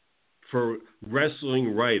for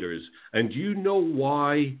wrestling writers. And do you know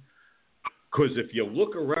why? Because if you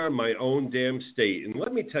look around my own damn state, and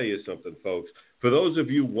let me tell you something, folks, for those of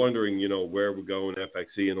you wondering, where we're going,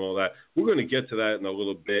 FXE and all that, we're going to get to that in a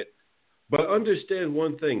little bit. But understand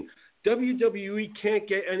one thing. WWE can't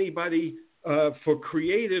get anybody for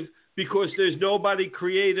creative because there's nobody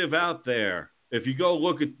creative out there. If you go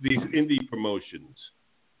look at these indie promotions.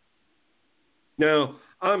 Now,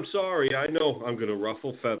 I'm sorry. I know I'm going to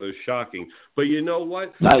ruffle feathers. Shocking. But you know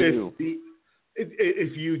what?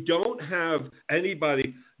 If you don't have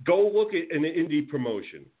anybody, go look at an indie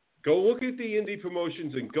promotion. Go look at the indie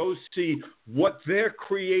promotions and go see what their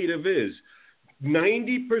creative is.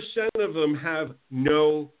 90% of them have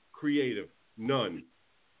no creative, none.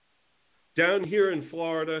 Down here in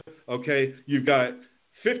Florida, okay, you've got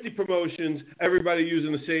 50 promotions, everybody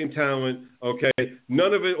using the same talent, okay,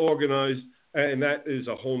 none of it organized, and that is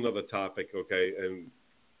a whole nother topic, okay, and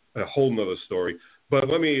a whole nother story. But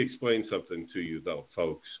let me explain something to you, though,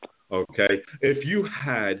 folks, okay? If you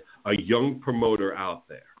had a young promoter out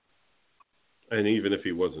there, and even if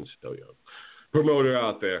he wasn't still young, promoter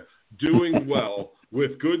out there doing well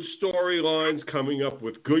with good storylines, coming up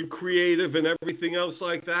with good creative and everything else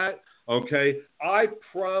like that, okay, I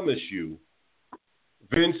promise you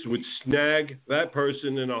Vince would snag that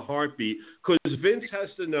person in a heartbeat, because Vince has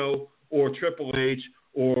to know, or Triple H,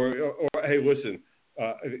 or hey, listen,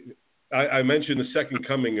 I mentioned the second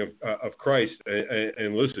coming of Christ,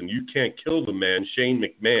 and listen, you can't kill the man, Shane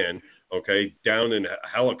McMahon, okay, down in a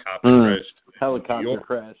helicopter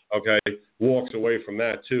crash. Okay, walks away from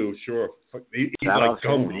that too. Sure, he's like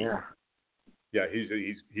Gumby. Yeah,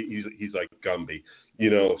 he's like Gumby, you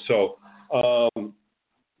know. So,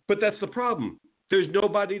 but that's the problem. There's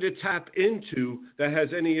nobody to tap into that has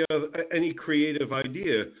any creative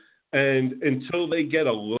idea, and until they get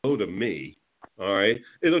a load of me, all right,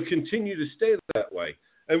 it'll continue to stay that way.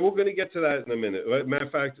 And we're going to get to that in a minute. Matter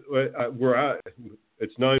of fact, we're at.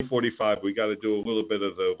 It's 9:45. We got to do a little bit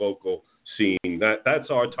of the local scene. That's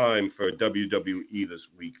our time for WWE this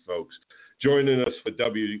week, folks. Joining us for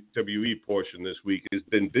WWE portion this week has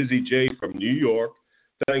been Busy J from New York.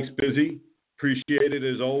 Thanks, Busy. Appreciate it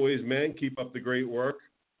as always, man. Keep up the great work.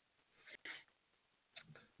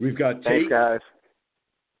 We've got Tate. Thanks, guys.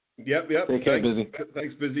 Yep. Take care, Busy.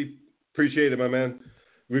 Thanks, Busy. Appreciate it, my man.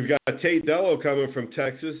 We've got Tate Dello coming from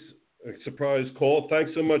Texas. A surprise call.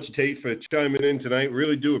 Thanks so much, Tate, for chiming in tonight.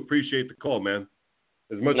 Really do appreciate the call, man.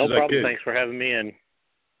 As much as I can. No problem. Thanks for having me in.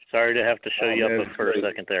 Sorry to have to show you up for a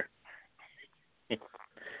second there.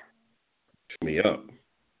 Me up.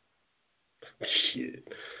 Shit.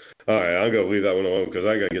 All right, I'm going to leave that one alone because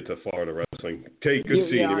I got to get to Florida wrestling. Tate, good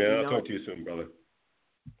seeing you, man. I'll talk to you soon, brother.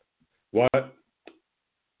 What?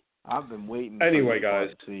 I've been waiting. Anyway, guys.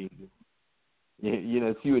 You know,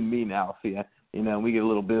 it's you and me now. See, you know, we get a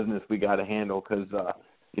little business we got to handle because,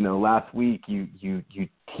 you know, last week you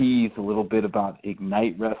teased a little bit about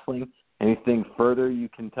Ignite Wrestling. Anything further you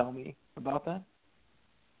can tell me about that?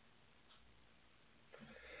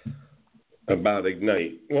 About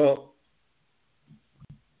Ignite. Well,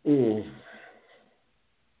 the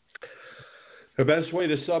best way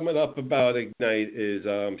to sum it up about Ignite is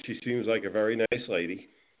she seems like a very nice lady.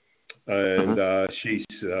 And she's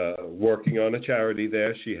working on a charity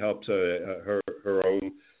there. She helps her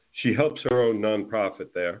own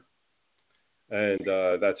nonprofit there, and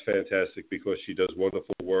that's fantastic because she does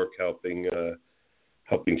wonderful work helping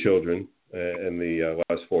children and the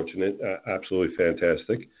less fortunate. Absolutely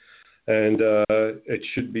fantastic, and it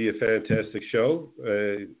should be a fantastic show.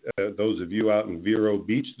 Those of you out in Vero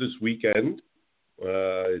Beach this weekend,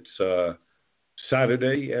 it's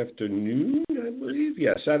Saturday afternoon, I believe.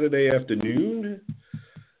 Yeah, Saturday afternoon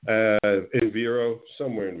in Vero,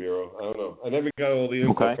 somewhere in Vero. I don't know. I never got all the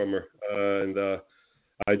info from her, and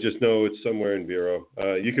I just know it's somewhere in Vero.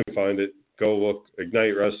 You can find it. Go look,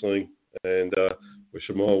 Ignite Wrestling, and wish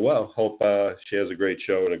them all well. Hope she has a great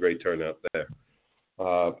show and a great turnout there.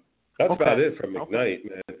 That's about it from Ignite,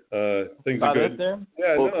 man. Things about are good. There?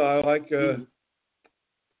 Yeah, well, no, I like.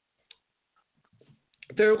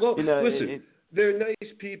 They're listen. They're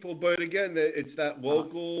nice people, but again, it's that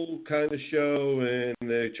local kind of show, and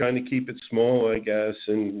they're trying to keep it small, I guess,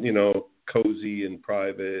 and, you know, cozy and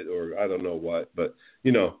private, or I don't know what, but,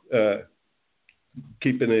 you know,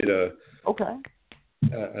 keeping it, I don't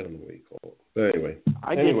know what you call it. But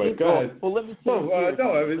anyway, go ahead. Well, let me change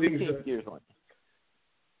gears. Everything's...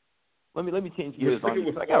 Let me change gears on you.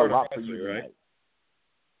 I got a lot for you tonight. Right?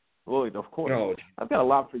 Well, of course. No. I've got a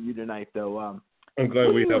lot for you tonight, though. I'm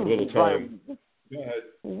glad we have a little time.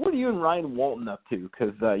 What are you and Ryan Walton up to?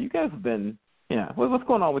 Because you guys have been, what's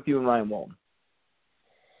going on with you and Ryan Walton?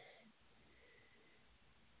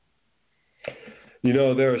 You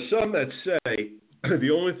know, there are some that say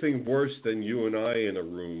the only thing worse than you and I in a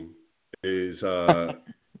room is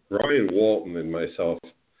Ryan Walton and myself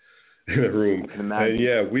in a room. And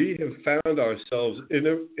yeah, we have found ourselves in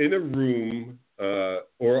a room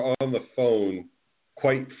or on the phone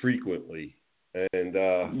quite frequently. And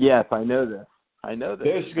yes, I know this.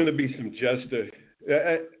 There's going to be some jester.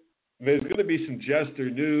 There's going to be some jester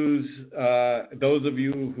news. Those of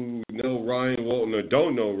you who know Ryan Walton or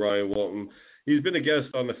don't know Ryan Walton, He's been a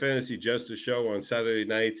guest on the Fantasy Jester Show on Saturday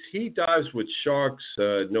nights. He dives with sharks,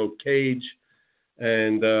 no cage.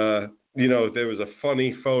 And, there was a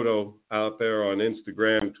funny photo out there on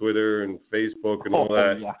Instagram, Twitter, and Facebook and all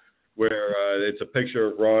that, where it's a picture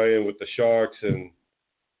of Ryan with the sharks, and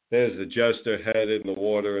there's the Jester head in the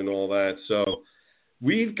water and all that. So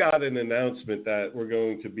we've got an announcement that we're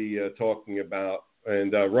going to be talking about.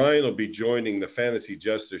 And Ryan will be joining the Fantasy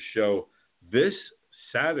Jester Show this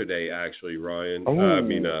Saturday, actually, Ryan.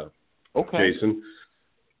 Jason.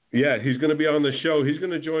 Yeah, he's going to be on the show. He's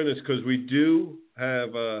going to join us because we do have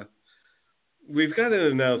we've got an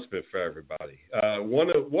announcement for everybody.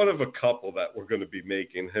 One of a couple that we're going to be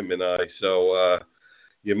making, him and I. So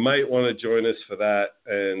you might want to join us for that.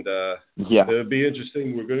 And it'll be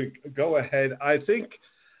interesting. We're going to go ahead. I think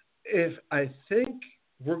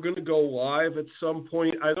we're going to go live at some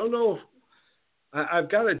point. I don't know if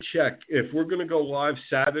I've got to check if we're going to go live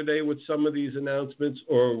Saturday with some of these announcements,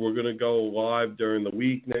 or we're going to go live during the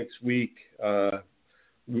week next week.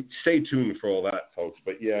 Stay tuned for all that, folks.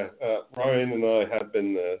 But Ryan and I have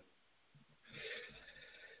been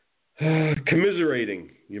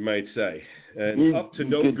commiserating, you might say, and up to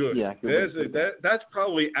no good. Yeah, that's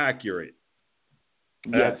probably accurate.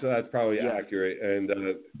 That's probably accurate. And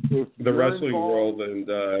the wrestling world and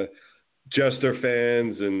Jester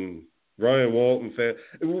fans and Ryan Walton fans,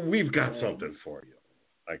 we've got something for you.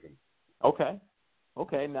 Okay.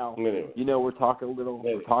 Now we're talking a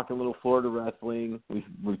little Florida wrestling.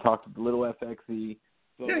 We talked a little FXE.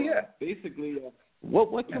 So basically,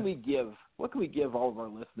 what can we give? What can we give all of our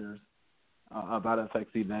listeners about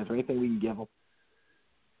FXE, man? Is there anything we can give them?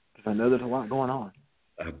 Because I know there's a lot going on.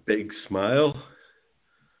 A big smile.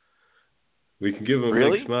 We can give them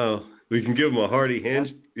a big smile. We can give them a hearty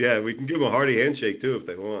hand. Yeah, we can give them a hearty handshake too if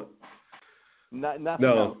they want. Nothing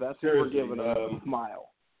else. That's what we're giving them. A smile.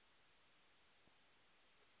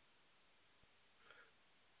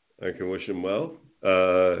 I can wish them well.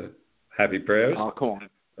 Happy prayers. Oh, come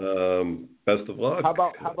on. Best of luck. How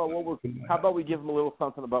about we give them a little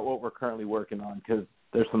something about what we're currently working on, because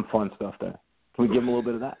there's some fun stuff there. Can we give them a little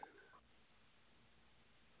bit of that?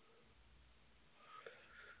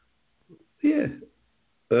 Yeah.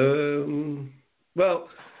 Well,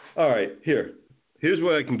 all right. Here's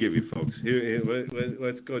what I can give you, folks.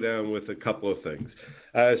 Let's go down with a couple of things.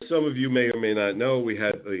 As some of you may or may not know, we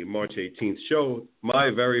had the March 18th show, my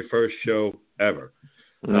very first show ever.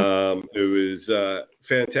 Mm-hmm. It was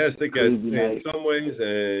fantastic in some ways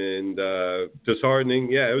and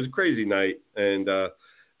disheartening. Yeah, it was a crazy night. And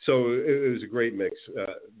so it was a great mix.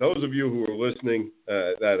 Those of you who are listening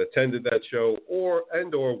that attended that show or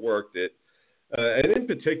worked it, and in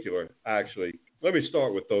particular, actually, let me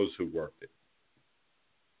start with those who worked it.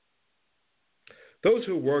 Those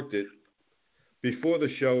who worked it, before the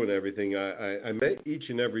show and everything, I met each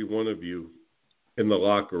and every one of you in the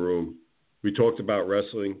locker room. We talked about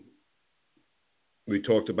wrestling. We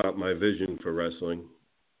talked about my vision for wrestling.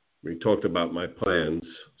 We talked about my plans,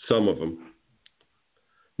 some of them,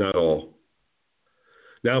 not all.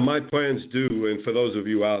 Now, my plans do, and for those of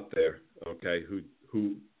you out there, okay,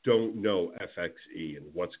 who don't know FXE and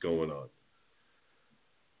what's going on,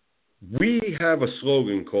 we have a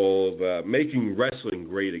slogan called Making Wrestling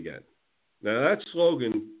Great Again. Now, that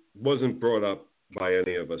slogan wasn't brought up by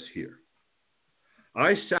any of us here.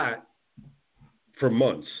 I sat for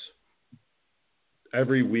months,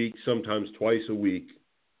 every week, sometimes twice a week,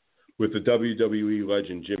 with the WWE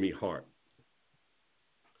legend Jimmy Hart.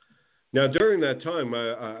 Now, during that time,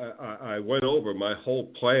 I went over my whole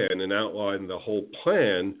plan and outlined the whole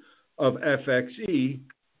plan of FXE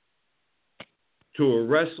to a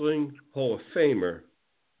Wrestling Hall of Famer,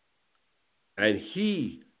 and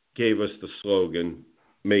he gave us the slogan,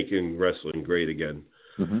 Making Wrestling Great Again.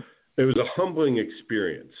 Mm-hmm. It was a humbling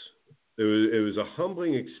experience. It was a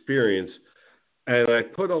humbling experience, and I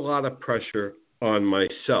put a lot of pressure on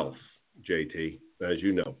myself, JT, as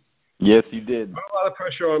you know. Yes, you did. I put a lot of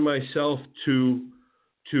pressure on myself to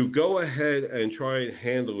go ahead and try and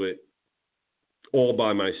handle it all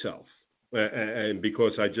by myself. And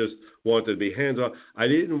because I just wanted to be hands-on, I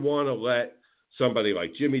didn't want to let somebody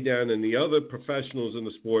like Jimmy down and the other professionals in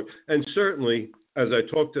the sport. And certainly, as I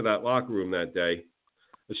talked to that locker room that day,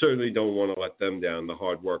 I certainly don't want to let them down, the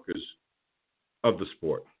hard workers of the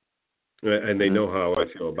sport. And they know how I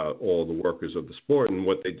feel about all the workers of the sport and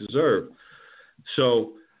what they deserve.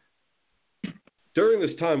 So during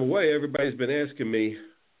this time away, everybody's been asking me,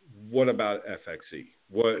 what about FXE?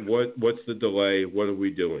 What's the delay? What are we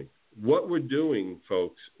doing? What we're doing,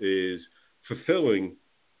 folks, is fulfilling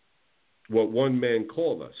what one man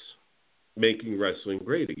called us, making wrestling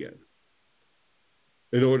great again.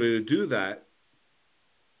 In order to do that,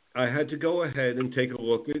 I had to go ahead and take a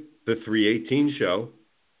look at the 318 show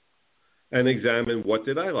and examine what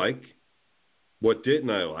did I like, what didn't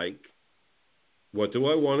I like, what do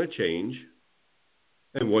I want to change,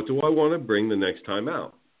 and what do I want to bring the next time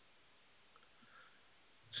out.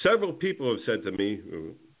 Several people have said to me,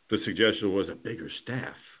 the suggestion was a bigger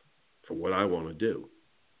staff for what I want to do.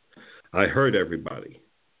 I heard everybody.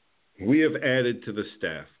 We have added to the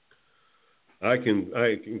staff. I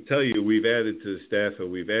can tell you we've added to the staff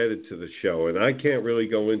and we've added to the show, and I can't really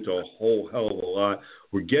go into a whole hell of a lot.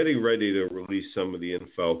 We're getting ready to release some of the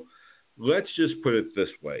info. Let's just put it this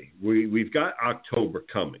way. We've got October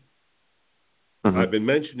coming. Mm-hmm. I've been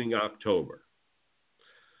mentioning October.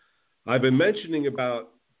 I've been mentioning about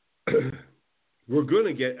we're going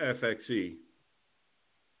to get FXE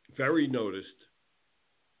very noticed,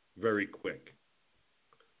 very quick.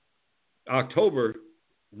 October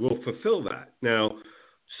will fulfill that. Now,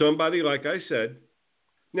 somebody, like I said,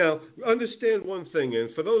 now understand one thing,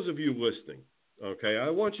 and for those of you listening, okay, I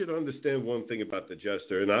want you to understand one thing about the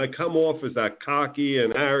Jester, and I come off as that cocky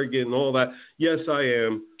and arrogant and all that. Yes, I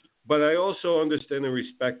am, but I also understand and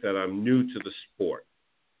respect that I'm new to the sport.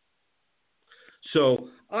 So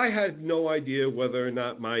I had no idea whether or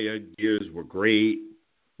not my ideas were great,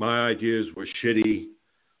 my ideas were shitty,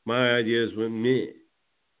 my ideas were meh.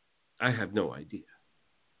 I have no idea.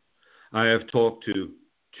 I have talked to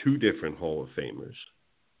 2 different Hall of Famers,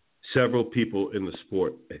 several people in the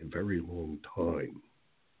sport a very long time.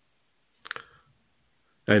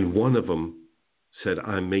 And one of them said,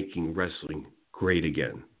 I'm making wrestling great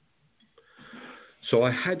again. So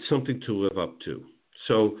I had something to live up to.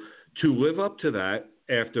 So to live up to that,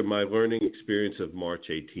 after my learning experience of March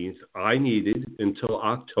 18th, I needed until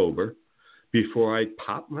October before I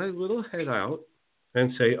pop my little head out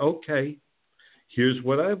and say, okay, here's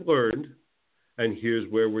what I've learned, and here's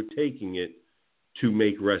where we're taking it to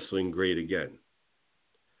make wrestling great again.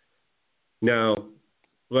 Now,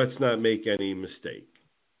 let's not make any mistake.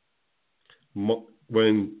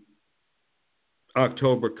 When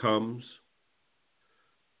October comes,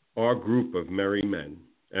 our group of merry men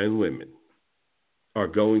and women are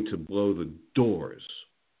going to blow the doors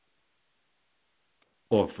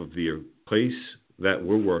off of the place that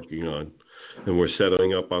we're working on, and we're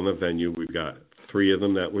settling up on the venue. We've got 3 of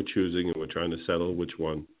them that we're choosing, and we're trying to settle which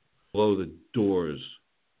one. Blow the doors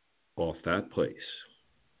off that place,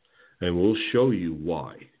 and we'll show you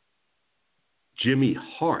why. Jimmy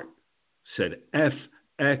Hart said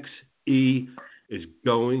FXE is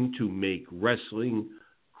going to make wrestling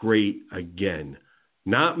great again.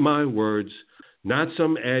 Not my words, not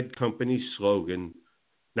some ad company slogan,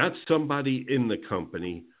 not somebody in the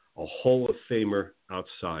company, a Hall of Famer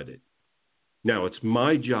outside it. Now, it's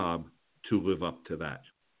my job to live up to that.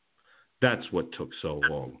 That's what took so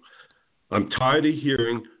long. I'm tired of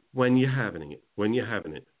hearing, when you having it, when you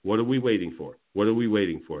having it. What are we waiting for? What are we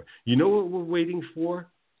waiting for? You know what we're waiting for?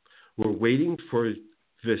 We're waiting for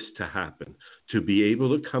this to happen, to be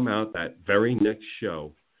able to come out that very next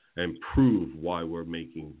show and prove why we're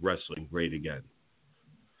making wrestling great again.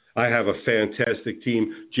 I have a fantastic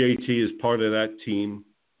team. JT is part of that team.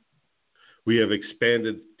 We have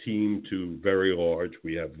expanded the team to very large.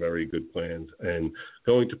 We have very good plans and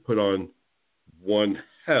going to put on one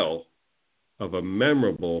hell of a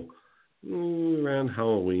memorable around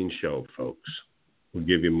Halloween show, folks. We'll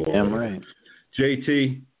give you more. Damn right.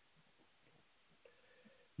 JT,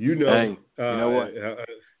 you know what?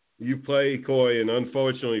 You play coy, and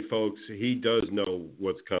unfortunately, folks, he does know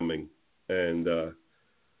what's coming. And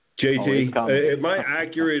JT, am I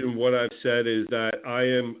accurate in what I've said? Is that I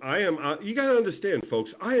am. You got to understand,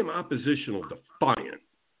 folks. I am oppositional defiant.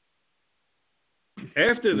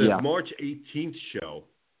 After the March 18th show,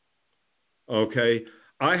 okay,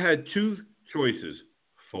 I had 2 choices: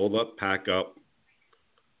 fold up, pack up,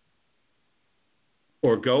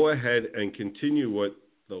 or go ahead and continue what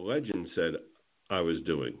the legend said I was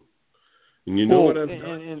doing. And you know what I've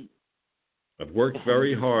done? I've worked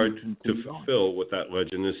very hard to fulfill what that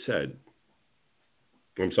legend has said.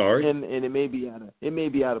 I'm sorry? And it may be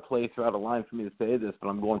out of place or out of line for me to say this, but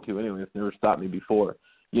I'm going to anyway. It's never stopped me before.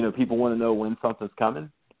 You know, people want to know when something's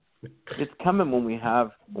coming. It's coming when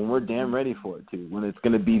we're damn ready for it to, when it's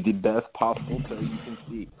going to be the best possible show you can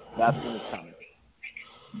see. That's when it's coming.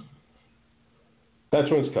 That's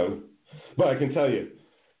when it's coming. But I can tell you,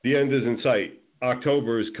 the end is in sight.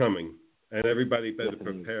 October is coming, and everybody better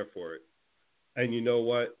prepare for it. And you know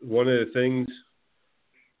what? One of the things,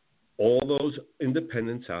 all those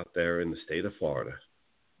independents out there in the state of Florida,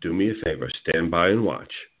 do me a favor, stand by and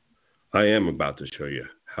watch. I am about to show you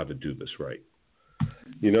how to do this right.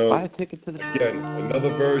 You know, buy a ticket to the again,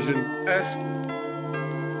 another version.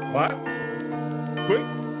 What? Quick.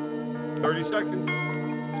 30 seconds.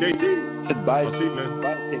 JT. Bye. I'll see you, man.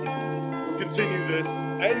 Bye. We'll continue this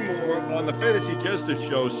and more on the Fantasy Jester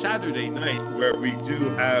Show Saturday night, where we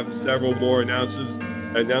do have several more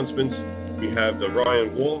announcements. We have the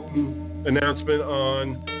Ryan Walton announcement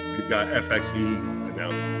on. We've got FXE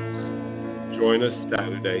announcements. Join us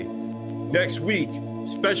Saturday. Next week,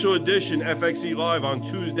 special edition FXE Live on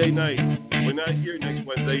Tuesday night. We're not here next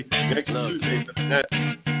Wednesday. Next Tuesday, that's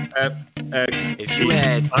FXE. If you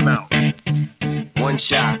had I'm out. one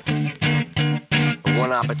shot,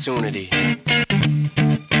 one opportunity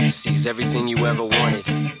to seize everything you ever wanted,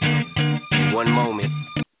 in one moment.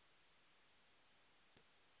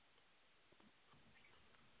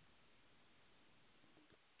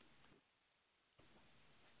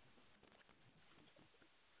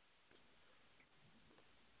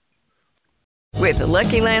 With the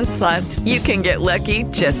Lucky Land Slots, you can get lucky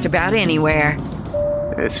just about anywhere.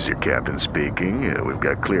 This is your captain speaking. We've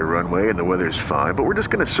got clear runway and the weather's fine, but we're just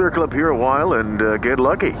going to circle up here a while and get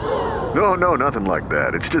lucky. No, nothing like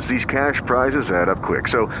that. It's just these cash prizes add up quick.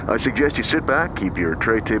 So I suggest you sit back, keep your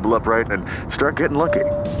tray table upright, and start getting lucky.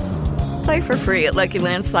 Play for free at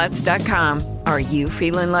LuckyLandSlots.com. Are you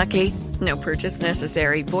feeling lucky? No purchase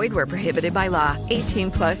necessary. Void where prohibited by law.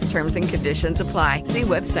 18+ terms and conditions apply. See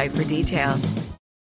website for details.